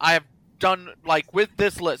 I have done, like, with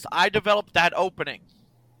this list. I developed that opening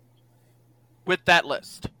with that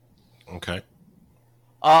list. Okay.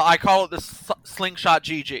 I call it the Slingshot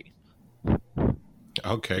GG.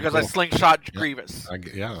 Okay, because cool. I slingshot Grievous.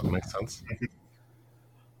 Yeah, that makes sense.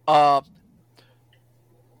 I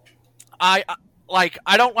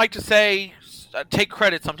don't like to say take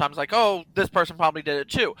credit sometimes. Like, oh, this person probably did it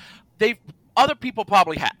too. Other people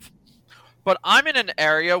probably have, but I'm in an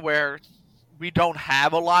area where we don't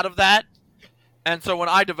have a lot of that, and so when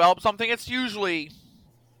I develop something, it's usually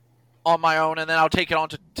on my own, and then I'll take it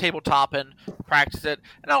onto tabletop and practice it,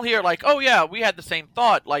 and I'll hear like, oh yeah, we had the same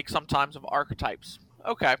thought, like sometimes of archetypes.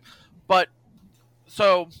 Okay, but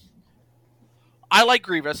so I like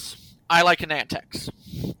Grievous. I like a Nantex.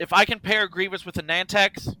 If I can pair Grievous with a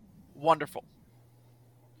Nantex, wonderful.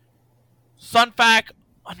 Sunfac,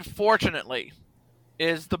 unfortunately,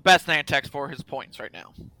 is the best Nantex for his points right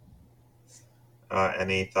now.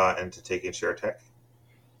 Any thought into taking SureTech?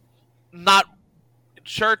 Not.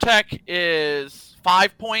 SureTech is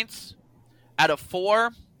 5 points out of 4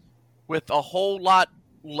 with a whole lot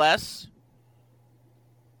less.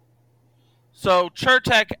 So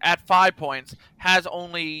SureTech at 5 points has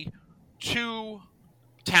only 2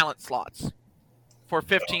 talent slots for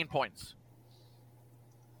 15 points.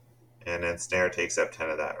 And then Snare takes up 10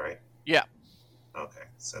 of that, right? Yeah. Okay,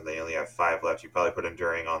 so they only have 5 left. You probably put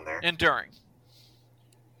Enduring on there. Enduring.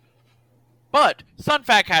 But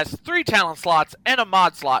Sunfac has 3 talent slots and a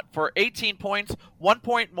mod slot for 18 points, 1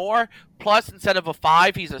 point more. Plus, instead of a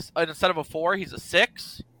 5, instead of a 4, he's a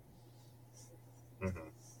 6. Mm-hmm.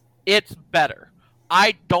 It's better.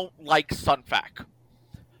 I don't like Sunfac.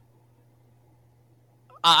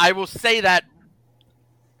 I will say that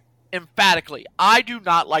emphatically. I do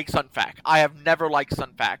not like Sunfac. I have never liked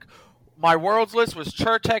Sunfac. my world's list was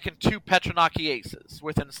Chertek and 2 Petronaki Aces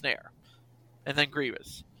with Ensnare. And then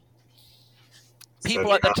Grievous. People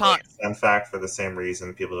So at the do you not time... like Sunfac for the same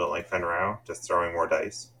reason people don't like Fenrau, just throwing more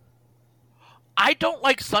dice. I don't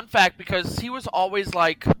like Sunfac because he was always,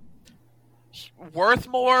 like, worth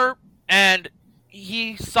more, and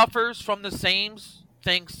he suffers from the same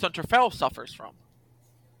things Sunterfell suffers from.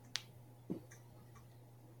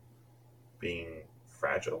 Being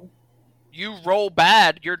fragile? You roll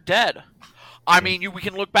bad, you're dead. I mean, we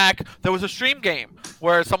can look back. There was a stream game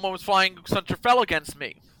where someone was flying Sunterfell against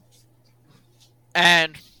me.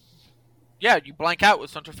 And, yeah, you blank out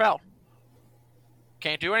with Sunterfell.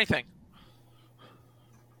 Can't do anything.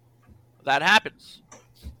 That happens.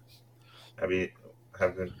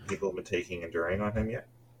 Have people been taking Enduring on him yet?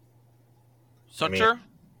 Sunter?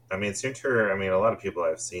 I mean, Sunter, a lot of people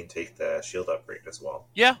I've seen take the shield upgrade as well.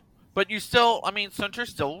 Yeah, but you still, Sunter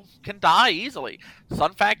still can die easily.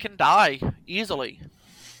 Sunfac can die easily.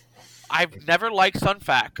 I've never liked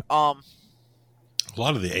Sunfac. A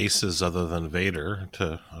lot of the aces, other than Vader,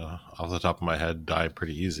 off the top of my head, die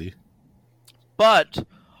pretty easy. But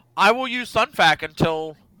I will use Sunfac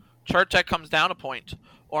until Chertek comes down a point,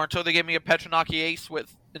 or until they give me a Petronaki Ace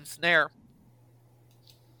with Ensnare.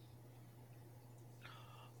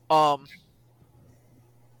 But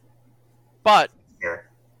Here.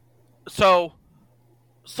 so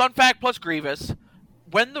Sunfac plus Grievous.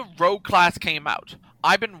 When the Rogue class came out,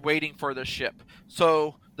 I've been waiting for this ship.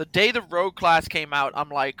 So the day the Rogue class came out,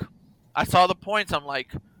 I saw the points. I'm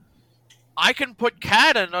like, I can put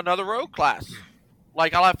Cad in another Rogue class.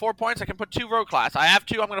 Like, I'll have 4 points. I can put 2 Rogue class. I have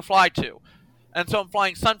 2. I'm going to fly 2. And so I'm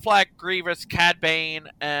flying Sunfac, Grievous, Cad Bane,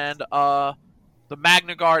 and the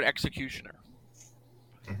Magna Guard Executioner.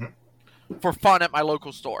 Mm-hmm. For fun at my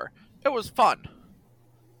local store. It was fun.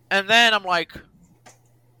 And then I'm like,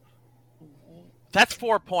 that's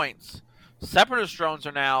 4 points. Separatist drones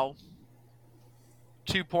are now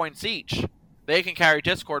 2 points each. They can carry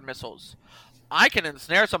Discord missiles. I can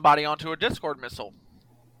ensnare somebody onto a Discord missile.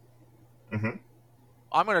 Mm-hmm.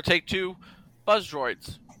 I'm going to take 2 Buzz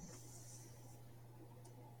Droids.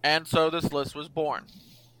 And so this list was born.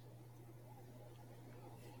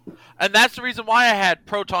 And that's the reason why I had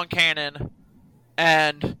Proton Cannon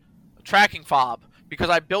and Tracking Fob. Because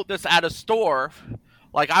I built this at a store.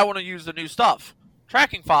 Like, I want to use the new stuff.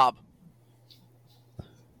 Tracking Fob.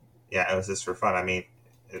 Yeah, it was just for fun. It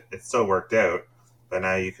still worked out, but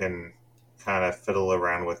now you can kind of fiddle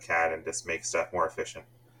around with CAD and just make stuff more efficient.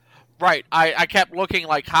 Right. I kept looking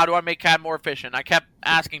like, how do I make CAD more efficient? I kept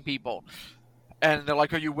asking people. And they're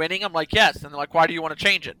like, are you winning? I'm like, yes. And they're like, why do you want to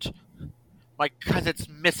change it? I'm like, because it's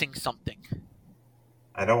missing something.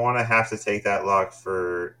 I don't want to have to take that log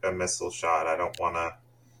for a missile shot.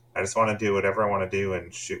 I just want to do whatever I want to do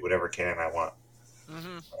and shoot whatever cannon I want.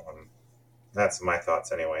 Mm-hmm. That's my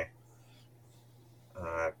thoughts anyway.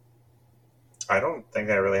 I don't think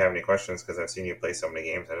I really have any questions because I've seen you play so many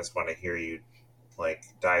games. I just want to hear you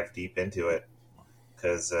dive deep into it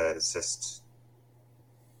because it's just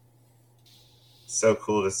so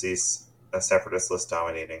cool to see a Separatist list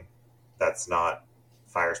dominating. That's not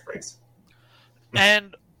fire sprays.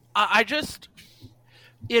 And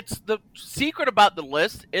it's the secret about the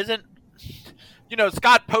list isn't,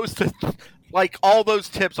 Scott posted all those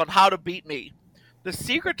tips on how to beat me. The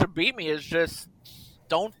secret to beat me is just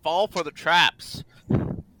don't fall for the traps.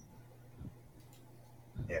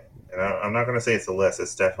 Yeah, and I'm not going to say it's a list.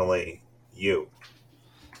 It's definitely you.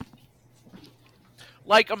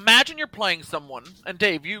 Imagine you're playing someone, and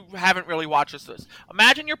Dave, you haven't really watched this list.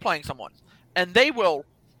 Imagine you're playing someone, and they will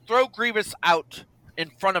throw Grievous out in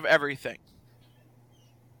front of everything.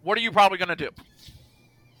 What are you probably going to do?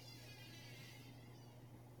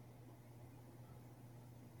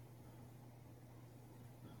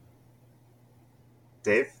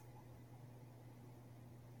 Dave?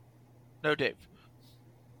 No, Dave.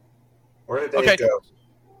 Where did Dave go?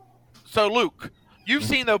 So, Luke, you've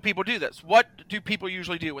seen, though, people do this. What do people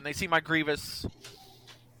usually do when they see my Grievous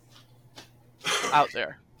out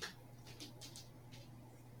there?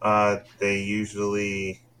 They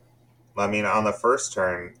usually... on the first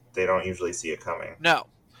turn, they don't usually see it coming. No.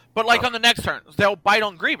 But, on the next turn, they'll bite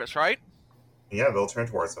on Grievous, right? Yeah, they'll turn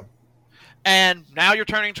towards him. And now you're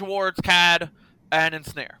turning towards Cad and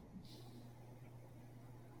Ensnare.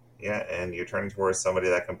 Yeah, and you're turning towards somebody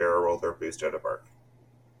that can barrel roll their boost out of arc.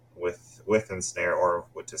 With Ensnare or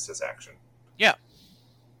with just his action. Yeah.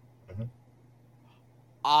 Mm-hmm.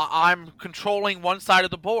 I'm controlling one side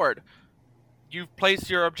of the board. You've placed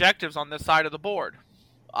your objectives on this side of the board.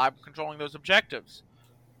 I'm controlling those objectives.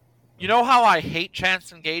 You know how I hate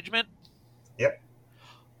chance engagement? Yep.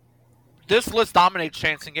 This list dominates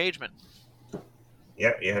chance engagement.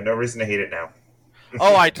 Yeah, you have no reason to hate it now.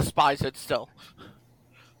 Oh, I despise it still.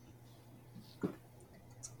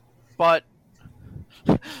 But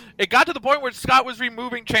it got to the point where Scott was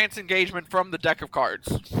removing chance engagement from the deck of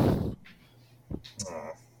cards.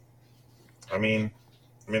 Oh. I mean,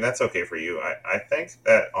 that's okay for you. I think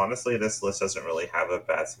that, honestly, this list doesn't really have a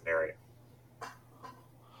bad scenario.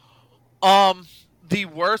 The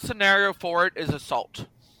worst scenario for it is Assault.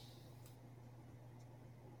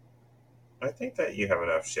 I think that you have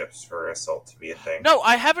enough ships for Assault to be a thing. No,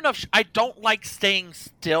 I have enough. I don't like staying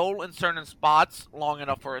still in certain spots long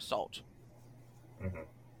enough for Assault. Mm-hmm.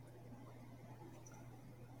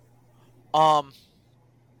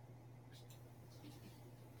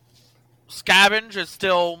 Scavenge is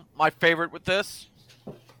still my favorite with this.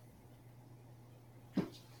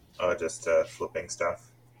 Oh, just flipping stuff.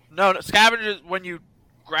 No, Scavenge is when you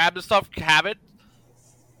grab the stuff, have it.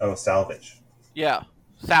 Oh, salvage. Yeah,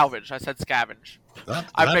 salvage. I said scavenge.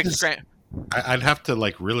 I'd have to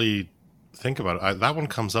like really think about it. That one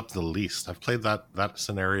comes up the least. I've played that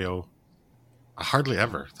scenario hardly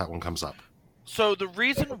ever. That one comes up. So the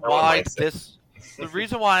reason why the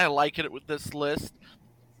reason why I like it with this list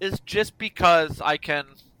is just because I can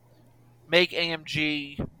make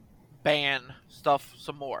AMG ban stuff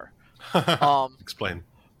some more. Explain.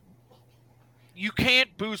 You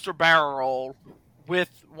can't boost or barrel roll with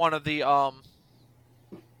one of the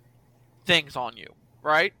things on you,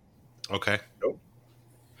 right? Okay. Nope.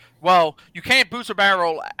 Well, you can't boost or barrel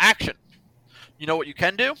roll action. You know what you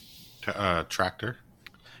can do? Tractor.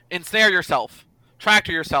 Ensnare yourself,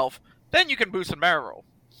 tractor yourself, then you can boost and barrel roll.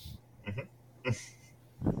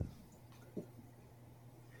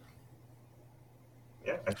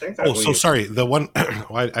 Yeah, I think that. Oh, so sorry. The one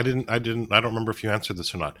I don't remember if you answered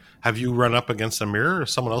this or not. Have you run up against a mirror or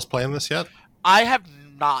someone else playing this yet? I have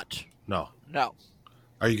not. No. No.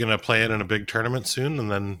 Are you going to play it in a big tournament soon,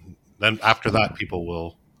 and then after that, people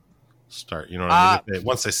will start? You know what I mean?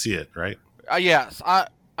 Once they see it, right? Yes. I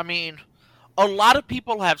mean, a lot of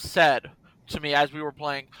people have said to me as we were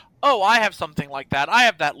playing, "Oh, I have something like that. I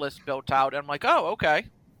have that list built out." And I'm like, "Oh, okay."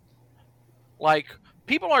 Like,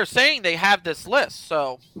 people are saying they have this list,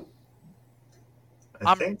 so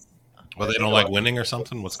I think. Well, they don't like winning or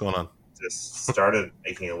something. What's going on? Just started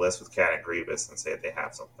making a list with Cat and Grievous and say they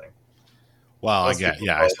have something. Well, Most I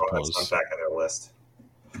people suppose. Some back on their list.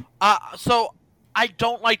 So I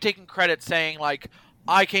don't like taking credit saying like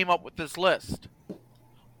I came up with this list.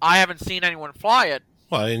 I haven't seen anyone fly it.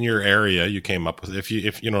 Well, in your area, you came up with if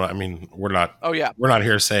you know. I mean, we're not. Oh yeah. We're not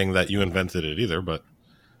here saying that you invented it either, but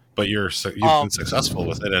you've been successful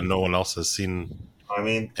with it, and no one else has seen. I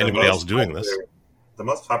mean, anybody else doing this? The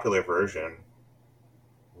most popular version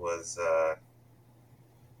was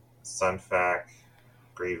Sunfac,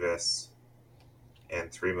 Grievous,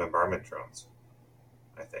 and 3 bombardment drones.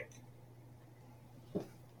 I think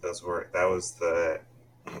that was the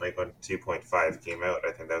like when 2.5 came out.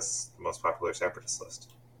 I think that's the most popular Separatist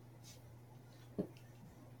list.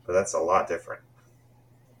 But that's a lot different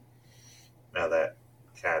now that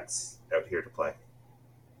Cat's out here to play.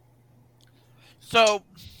 So,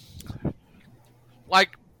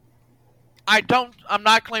 like, I'm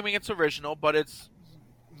not claiming it's original, but it's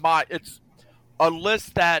a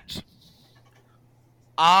list that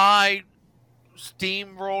I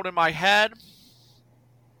steamrolled in my head,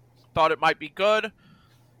 thought it might be good,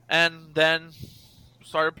 and then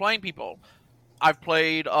started playing people. I've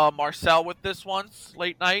played Marcel with this once,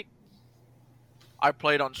 late night. I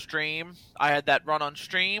played on stream. I had that run on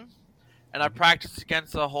stream, and I practiced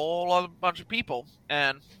against a whole other bunch of people,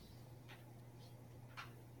 and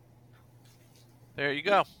there you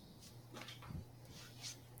go.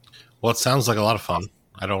 Well, it sounds like a lot of fun.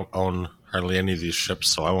 I don't own hardly any of these ships,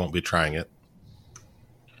 so I won't be trying it.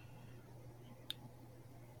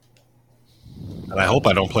 And I hope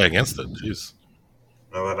I don't play against it. Jeez.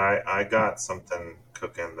 No, but I got something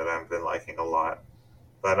cooking that I've been liking a lot.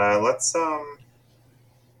 But let's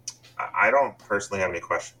I don't personally have any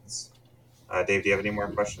questions. Dave, do you have any more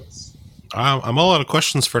questions? I'm all out of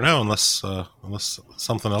questions for now, unless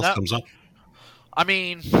something else comes up. I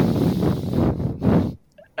mean,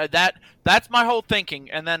 that's my whole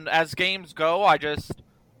thinking. And then as games go,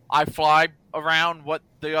 I fly around what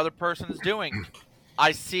the other person's doing.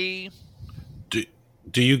 I see.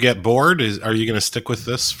 Do you get bored? Are you going to stick with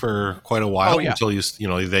this for quite a while until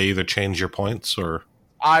they either change your points or?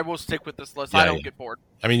 I will stick with this list. I don't get bored.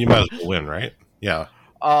 I mean, you might as well win, right? Yeah.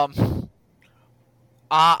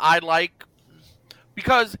 I like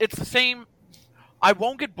because it's the same. I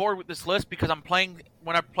won't get bored with this list because I'm playing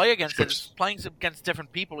when I play against it. It's playing against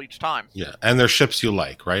different people each time. Yeah, and they're ships you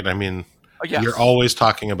like, right? I mean, Yes. You're always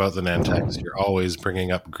talking about the Nantex. You're always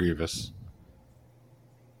bringing up Grievous.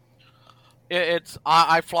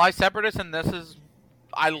 I fly Separatists, and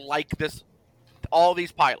I like this. All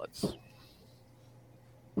these pilots.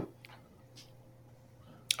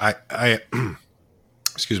 I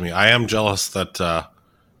excuse me. I am jealous that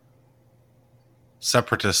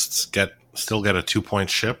Separatists still get a 2-point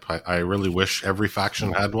ship. I really wish every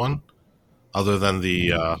faction had one, other than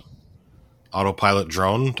the autopilot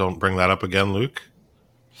drone. Don't bring that up again, Luke.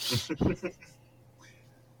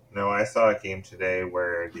 No, I saw a game today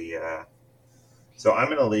where so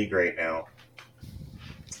I'm in a league right now.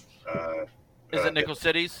 Is it Nickel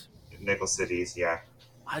Cities? Nickel Cities, yeah.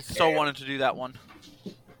 I so wanted to do that one.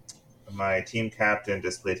 My team captain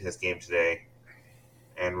displayed his game today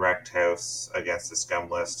and wrecked house against the scum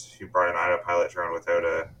list who brought an autopilot drone without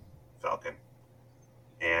a Falcon.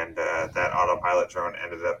 And that autopilot drone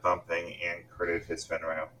ended up bumping and critted his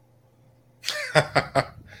Fenrir.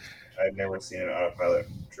 I've never seen an autopilot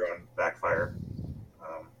drone backfire.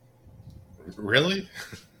 Really?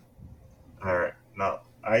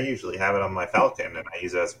 I usually have it on my Falcon, and I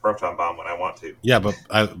use it as a proton bomb when I want to. Yeah, but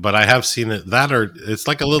I have seen it. That or it's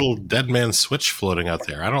like a little dead man switch floating out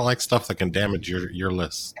there. I don't like stuff that can damage your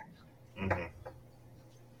list. Mm-hmm.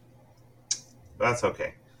 That's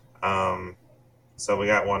okay. So we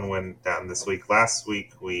got one win down this week. Last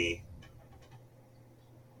week we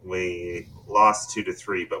lost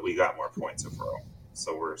 2-3, but we got more points overall,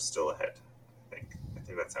 so we're still ahead. I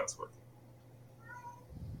think that's how it's working.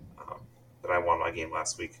 But I won my game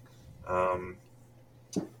last week.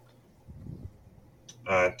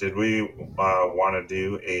 Did we want to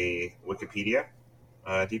do a Wikipedia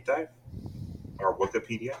deep dive? Or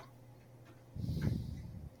Wikipedia?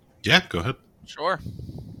 Yeah, go ahead. Sure.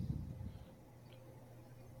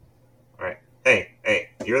 All right. Hey,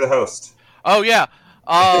 you're the host. Oh, yeah.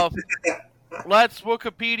 Let's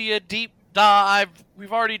Wikipedia deep dive.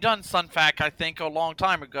 We've already done Sunfac, I think, a long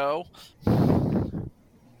time ago.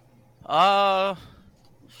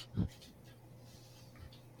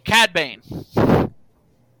 Cad Bane.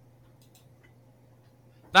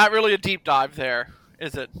 Not really a deep dive there,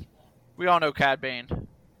 is it? We all know Cad Bane.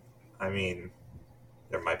 I mean,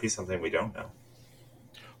 there might be something we don't know.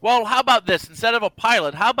 Well, how about this? Instead of a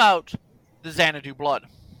pilot, how about the Xanadu Blood?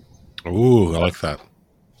 Ooh, I like that.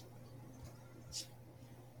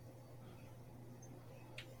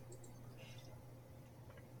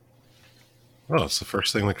 Oh, it's the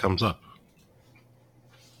first thing that comes up.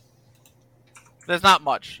 There's not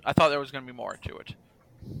much. I thought there was going to be more to it.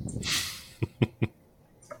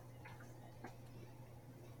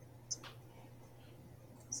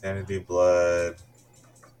 Xanadu Blood.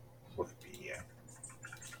 Wikipedia.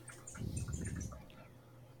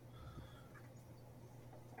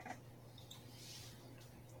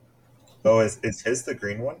 Oh, is his the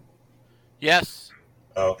green one? Yes.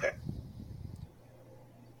 Oh, okay.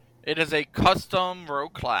 It is a custom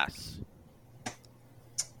rogue class.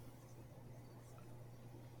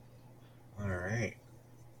 All right.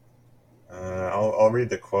 I'll read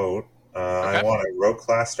the quote. Okay. I want a rogue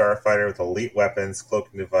class starfighter with elite weapons,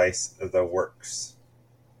 cloaking device of the works.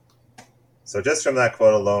 So just from that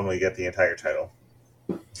quote alone, we get the entire title.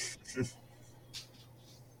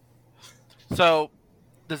 So,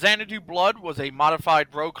 the Xanadu Blood was a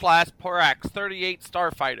modified rogue class Porax 38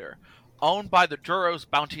 starfighter, owned by the Duros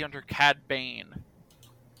bounty hunter Cad Bane.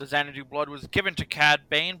 The Xanadu Blood was given to Cad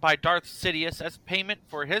Bane by Darth Sidious as payment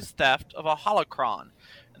for his theft of a holocron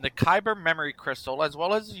and the Kyber memory crystal, as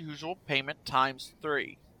well as the usual payment times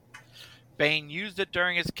 3. Bane used it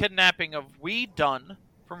during his kidnapping of Wee Dun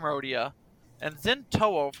from Rhodia and Zin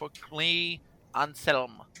Towo for Klee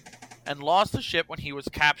Anselm, and lost the ship when he was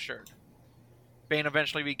captured. Bane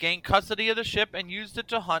eventually regained custody of the ship and used it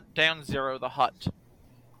to hunt down Zero the Hutt.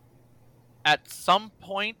 At some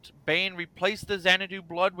point, Bane replaced the Xanadu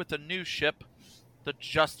Blood with a new ship, the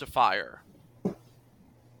Justifier,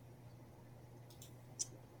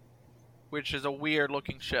 which is a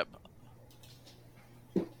weird-looking ship.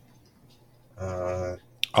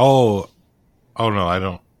 Oh no, I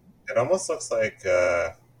don't. It almost looks like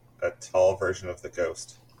a tall version of the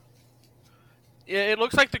Ghost. It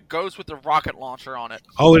looks like the Ghost with the rocket launcher on it.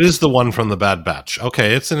 Oh, it is the one from the Bad Batch.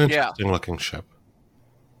 Okay, it's an interesting looking ship.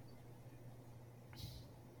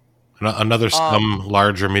 Another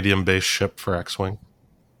large or medium base ship for X-Wing.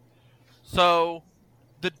 So,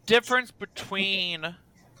 the difference between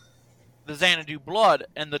the Xanadu Blood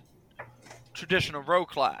and the traditional Rogue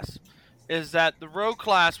class is that the Rogue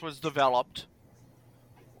class was developed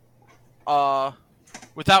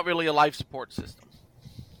without really a life support system.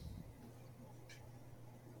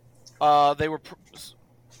 They were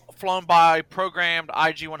flown by programmed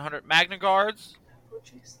IG-100 Magna Guards,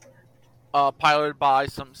 piloted by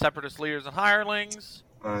some separatist leaders and hirelings.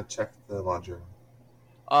 Check the launcher.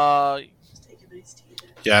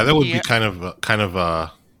 Yeah, that would be kind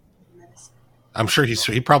of. I'm sure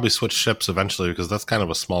he probably switched ships eventually because that's kind of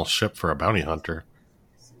a small ship for a bounty hunter.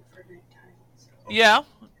 Yeah,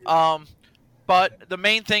 but the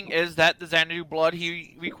main thing is that the Xanadu Blood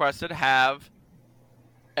he requested have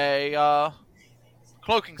a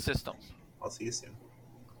cloaking system. I'll see you soon.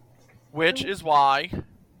 Which is why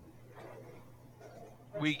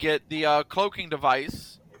we get the cloaking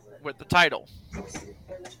device with the title.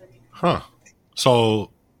 Huh.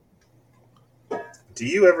 So, do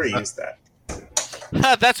you ever use that?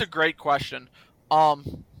 That's a great question.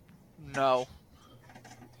 No.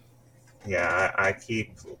 Yeah,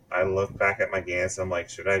 I look back at my GANs and I'm like,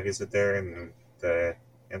 should I use it there? And the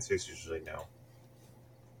answer is usually no.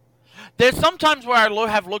 There's sometimes where I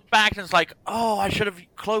have looked back and it's like, oh, I should have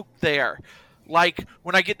cloaked there. Like,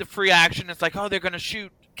 when I get the free action, it's like, oh, they're going to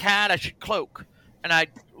shoot Cad, I should cloak. And I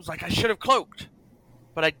was like, I should have cloaked.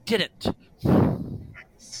 But I didn't.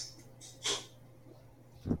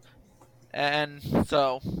 And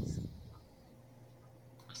so...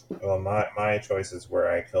 Well, my choices were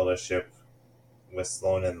I killed a ship with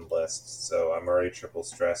Sloan in the list, so I'm already triple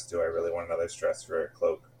stressed. Do I really want another stress for a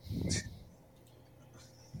cloak?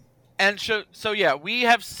 And so yeah, we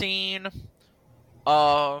have seen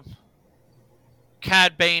Cad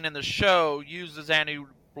Bane in the show use the Xanadu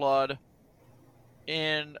Blood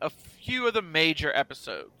in a few of the major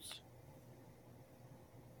episodes.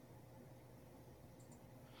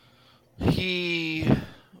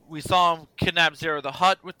 We saw him kidnap Zero the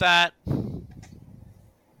Hutt with that. And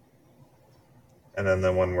then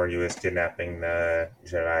the one where he was kidnapping the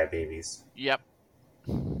Jedi babies. Yep.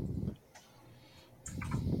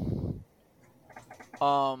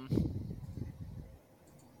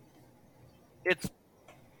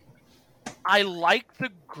 I like the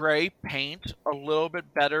gray paint a little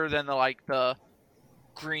bit better than the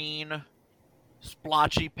green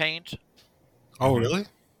splotchy paint. Oh, really?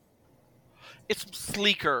 It's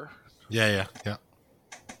sleeker. Yeah.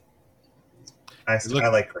 I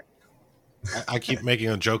like green. I keep making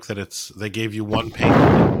a joke that they gave you one paint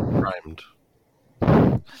primed.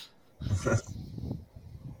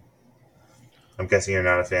 I'm guessing you're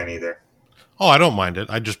not a fan either. Oh, I don't mind it.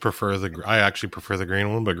 I actually prefer the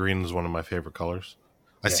green one, but green is one of my favorite colors.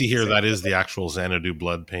 I see here that is the actual Xanadu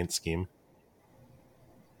Blood paint scheme.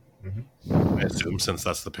 Mm-hmm. I assume, since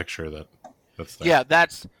that's the picture that's there. Yeah,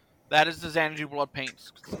 that is the Xanadu Blood paint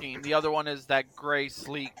scheme. The other one is that gray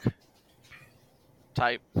sleek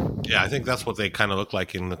type. Yeah, I think that's what they kind of look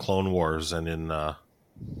like in the Clone Wars and in. I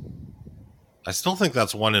still think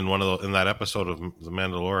that's in that episode of The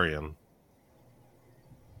Mandalorian.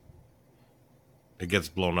 It gets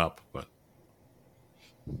blown up, but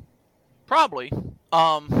probably.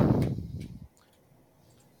 The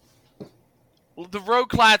Rogue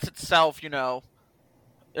class itself,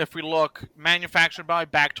 if we look, manufactured by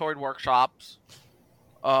Bactoid Workshops,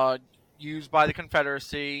 used by the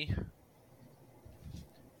Confederacy.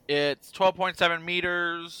 It's 12.7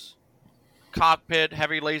 meters, cockpit,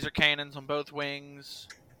 heavy laser cannons on both wings,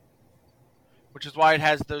 which is why it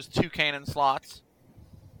has those 2 cannon slots.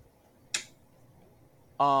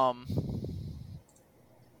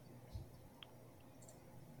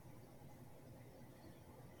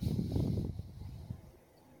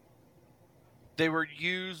 They were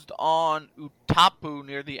used on Utapu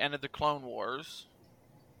near the end of the Clone Wars.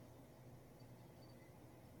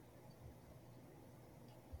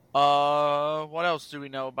 What else do we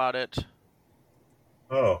know about it?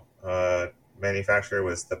 Manufacturer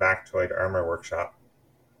was the Bactoid Armor Workshop.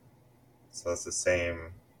 So it's the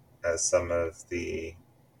same as some of the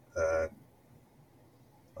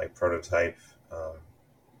prototype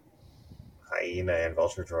Hyena and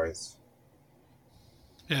Vulture droids.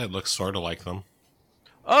 yeah, it looks sort of like them.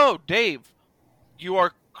 Oh, Dave, you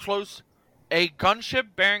are close. A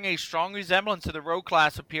gunship bearing a strong resemblance to the Rogue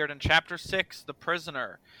class appeared in Chapter 6, The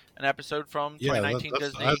Prisoner, an episode from 2019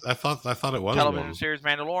 Disney I thought it was television one. series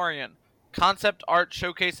Mandalorian. Concept art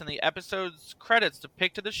showcased in the episode's credits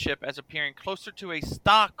depicted the ship as appearing closer to a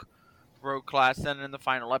stock Rogue class than in the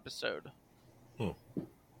final episode.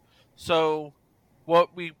 So,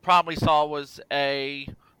 what we probably saw was a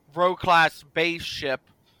Rogue class base ship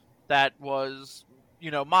that was,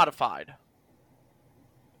 modified.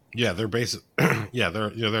 Yeah, they're basic. Yeah, they're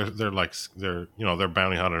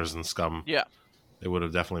bounty hunters and scum. Yeah, they would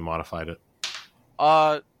have definitely modified it.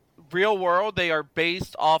 Real world, they are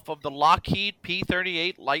based off of the Lockheed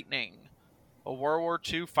P-38 Lightning, a World War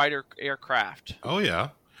II fighter aircraft. Oh yeah,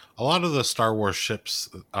 A lot of the Star Wars ships,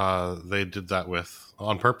 they did that with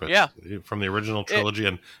on purpose. Yeah. From the original trilogy,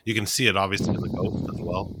 and you can see it obviously in the Ghost as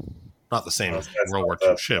well. Not the same That's World War what II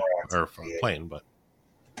the ship or yeah. plane, but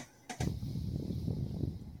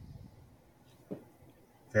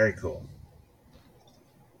Very cool.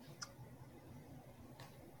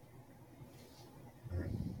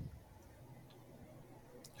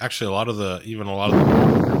 actually, a lot of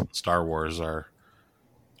the Star Wars are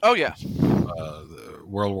Oh yeah.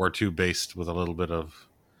 World War II based with a little bit of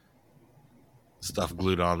stuff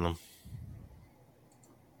glued on them.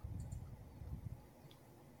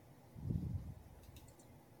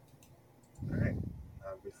 All right.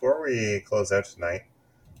 Before we close out tonight,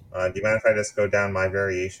 do you mind if I just go down my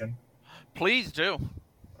variation? Please do.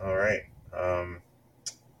 All right.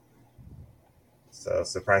 So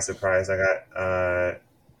surprise, surprise, I got,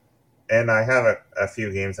 and I have a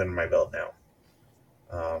few games under my belt now.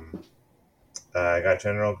 I got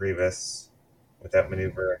General Grievous without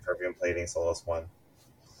maneuver and Carbion plating, Solos 1.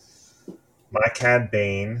 My Cad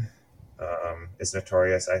Bane is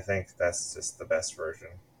notorious. I think that's just the best version.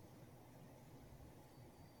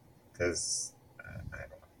 Because, I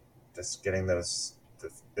don't know, just getting those...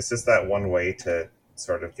 It's just that one way to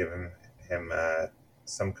sort of give him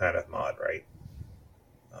some kind of mod, right?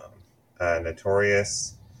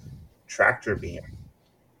 Notorious Tractor Beam,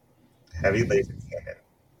 Heavy Laser Cannon,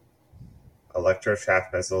 Electro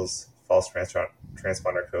Shaft Missiles, False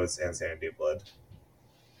Transponder Codes, and Xanadu Blood.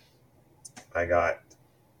 I got,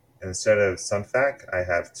 instead of Sunfac, I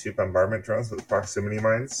have 2 bombardment drones with proximity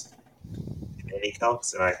mines, Indy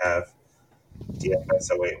Calcs, and I have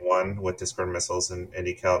DFS 081 with Discord missiles and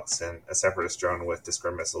Indy Calcs, and a Separatist drone with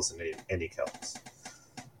Discord missiles and Indy Calcs.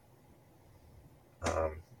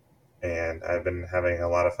 And I've been having a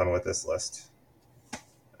lot of fun with this list.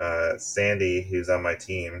 Sandy, who's on my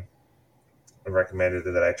team, recommended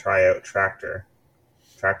that I try out Tractor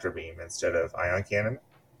Beam instead of Ion Cannon.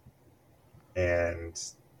 And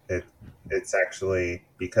it's actually,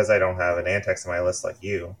 because I don't have an Antex on my list like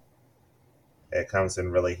you, it comes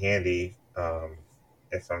in really handy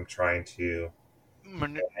if I'm trying to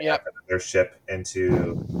Yep. another ship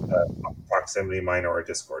into a proximity mine or a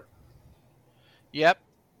Discord. Yep.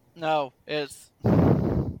 No, it's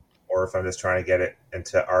Or if I'm just trying to get it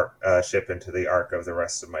into ship into the arc of the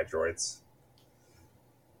rest of my droids.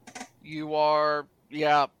 you are.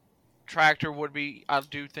 Yeah, Tractor would be. I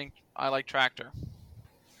do think I like Tractor.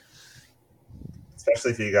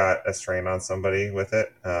 Especially if you got a strain on somebody with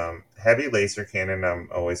it. Heavy laser cannon, I'm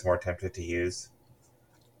always more tempted to use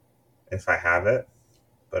if I have it.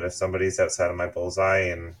 But if somebody's outside of my bullseye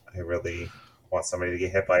and I really want somebody to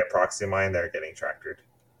get hit by a proxy mine, they're getting tractored.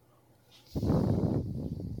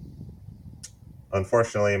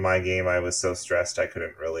 Unfortunately, in my game, I was so stressed I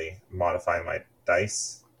couldn't really modify my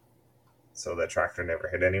dice, so the tractor never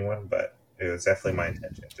hit anyone, but it was definitely my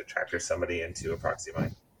intention to tractor somebody into a proxy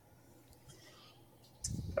mine.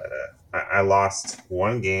 But I lost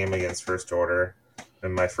one game against First Order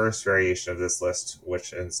in my first variation of this list,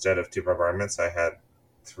 which instead of 2 bombardments, I had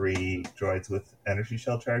 3 droids with energy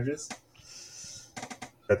shell charges.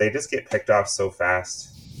 But they just get picked off so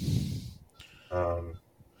fast.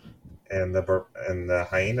 And the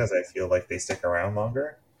hyenas, I feel like they stick around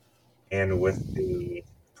longer. And with the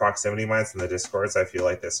proximity mines and the discords, I feel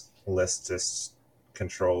like this list just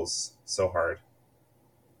controls so hard.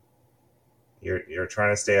 You're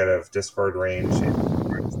trying to stay out of discord range and you're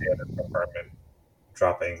trying to stay out of bombardment,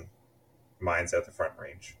 dropping mines out the front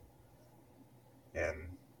range. And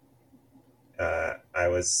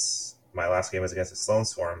my last game was against a Sloan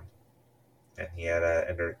Swarm, and he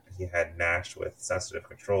had Nash with sensitive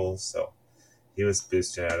controls, so he was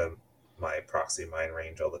boosting out of my proxy mine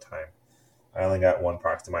range all the time. I only got 1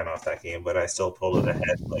 proxy mine off that game, but I still pulled it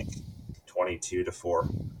ahead like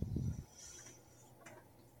 22-4.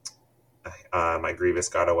 My Grievous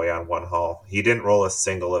got away on 1 haul. He didn't roll a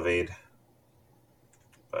single evade,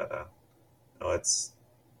 but no, it's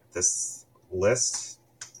this list.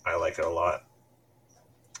 I like it a lot.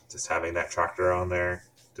 Just having that tractor on there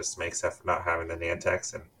just makes not having the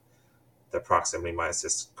Nantex and the proximity mines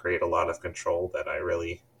just create a lot of control that I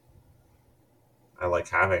like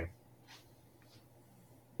having.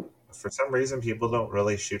 For some reason, people don't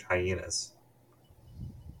really shoot hyenas.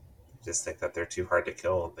 Just think that they're too hard to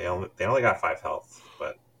kill. They only got 5 health,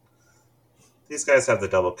 but these guys have the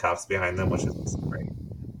double caps behind them, which is great,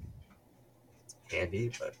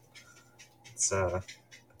 handy. But it's a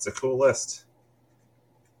cool list,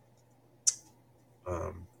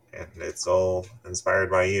 and it's all inspired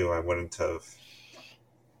by you. I wouldn't have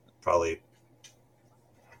probably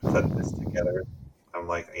put this together I'm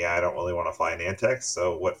like, yeah, I don't really want to fly an Nantex,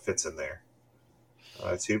 so what fits in there?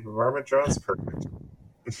 Two bombardment drones? Perfect.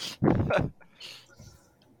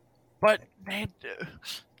 But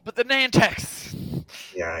the Nantex.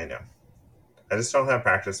 Yeah, I know. I just don't have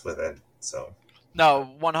practice with it, so.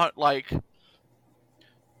 No, 100. Like,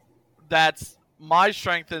 that's my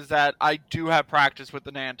strength is that I do have practice with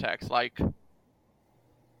the Nantex. Like,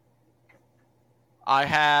 I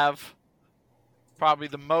have probably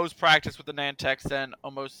the most practice with the Nantex than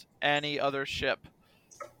almost any other ship.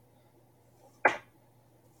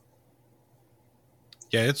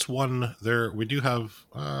 Yeah, it's one there. We do have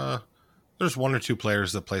there's one or two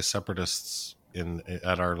players that play Separatists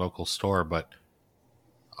at our local store, but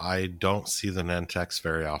I don't see the Nantex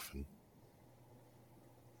very often.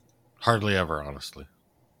 Hardly ever, honestly.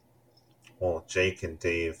 Well, Jake and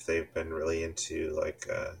Dave, they've been really into like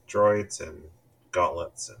droids and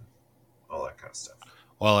gauntlets and all that kind of stuff.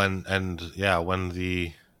 Well, and yeah, when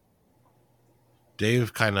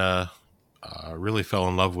Dave kind of really fell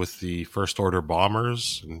in love with the First Order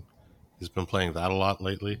bombers, and he's been playing that a lot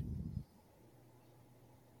lately.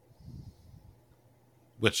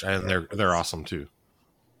 They're awesome too.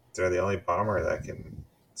 They're the only bomber that can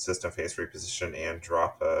system phase reposition and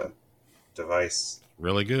drop a device.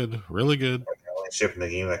 Really good, really good. They're the only ship in the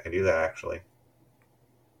game that can do that, actually.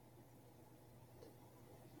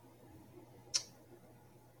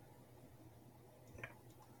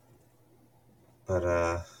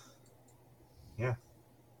 But yeah.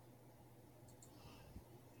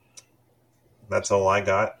 That's all I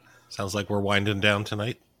got. Sounds like we're winding down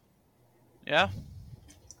tonight. Yeah.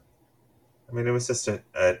 I mean, it was just it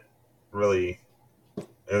was really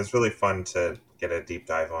fun to get a deep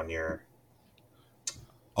dive on your.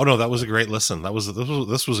 Oh no, that was a great listen.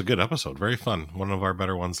 This was a good episode. Very fun. One of our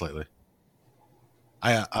better ones lately.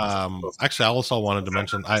 I actually I also wanted to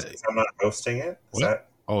mention I'm not hosting it. Is that?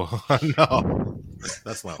 Oh no,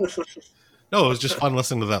 that's not. No, it was just fun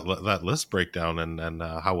listening to that list breakdown and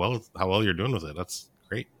how well you're doing with it. That's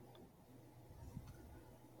great.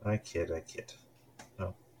 I kid.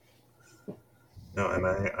 No, and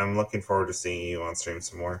I'm looking forward to seeing you on stream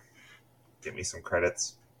some more. Get me some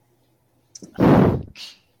credits. I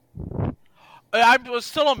was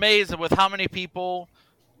still amazed with how many people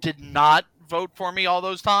did not vote for me all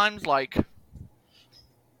those times. Like,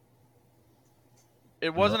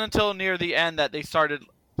 it wasn't until near the end that they started.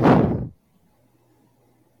 Yeah,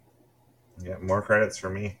 more credits for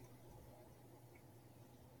me.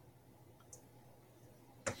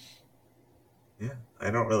 Yeah, I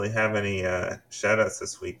don't really have any shout-outs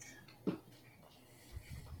this week.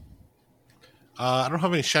 I don't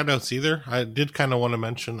have any shout-outs either. I did kind of want to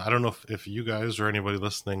mention, I don't know if you guys or anybody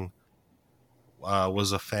listening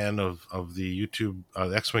was a fan of the YouTube,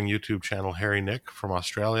 the X-Wing YouTube channel, Harry Nick from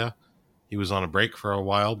Australia. He was on a break for a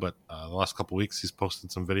while, but the last couple of weeks he's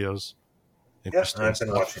posted some videos. Interesting I've been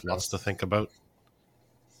stuff, watching lots those. to think about.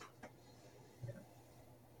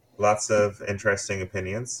 Lots of interesting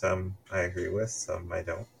opinions. Some I agree with, some I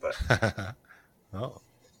don't. But Well,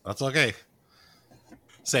 that's okay.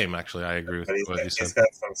 Same, actually. I agree with what you he's said.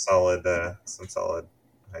 got some solid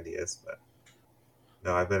ideas. But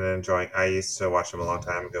no, I've been enjoying. I used to watch him a long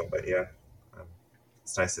time ago, but yeah,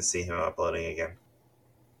 it's nice to see him uploading again.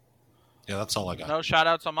 Yeah, that's all I got. No shout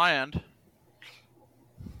outs on my end.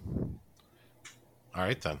 All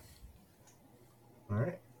right, then. All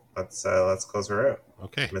right, let's close her out,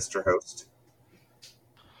 Okay. Mr. Host.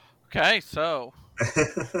 Okay, so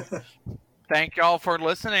thank y'all for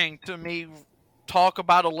listening to me talk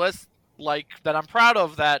about a list like that I'm proud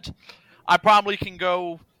of, that I probably can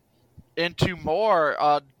go into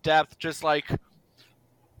more depth, just like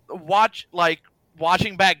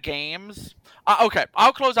watching back games. Okay,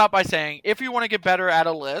 I'll close out by saying, if you want to get better at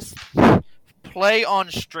a list, play on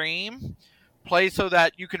stream, play so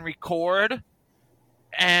that you can record,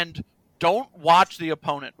 and don't watch the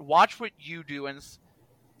opponent. Watch what you do and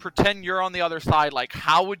pretend you're on the other side. Like,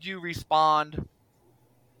 how would you respond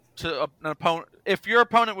to an opponent? If your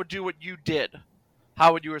opponent would do what you did,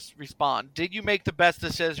 how would you respond? Did you make the best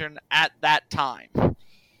decision at that time?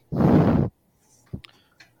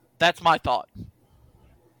 That's my thought.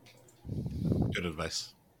 Good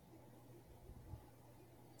advice.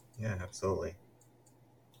 Yeah, absolutely.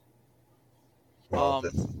 Well,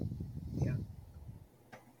 yeah.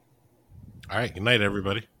 All right. Good night,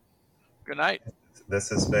 everybody. Good night. This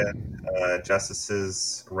has been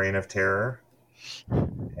Justice's Reign of Terror,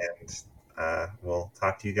 and we'll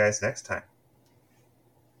talk to you guys next time.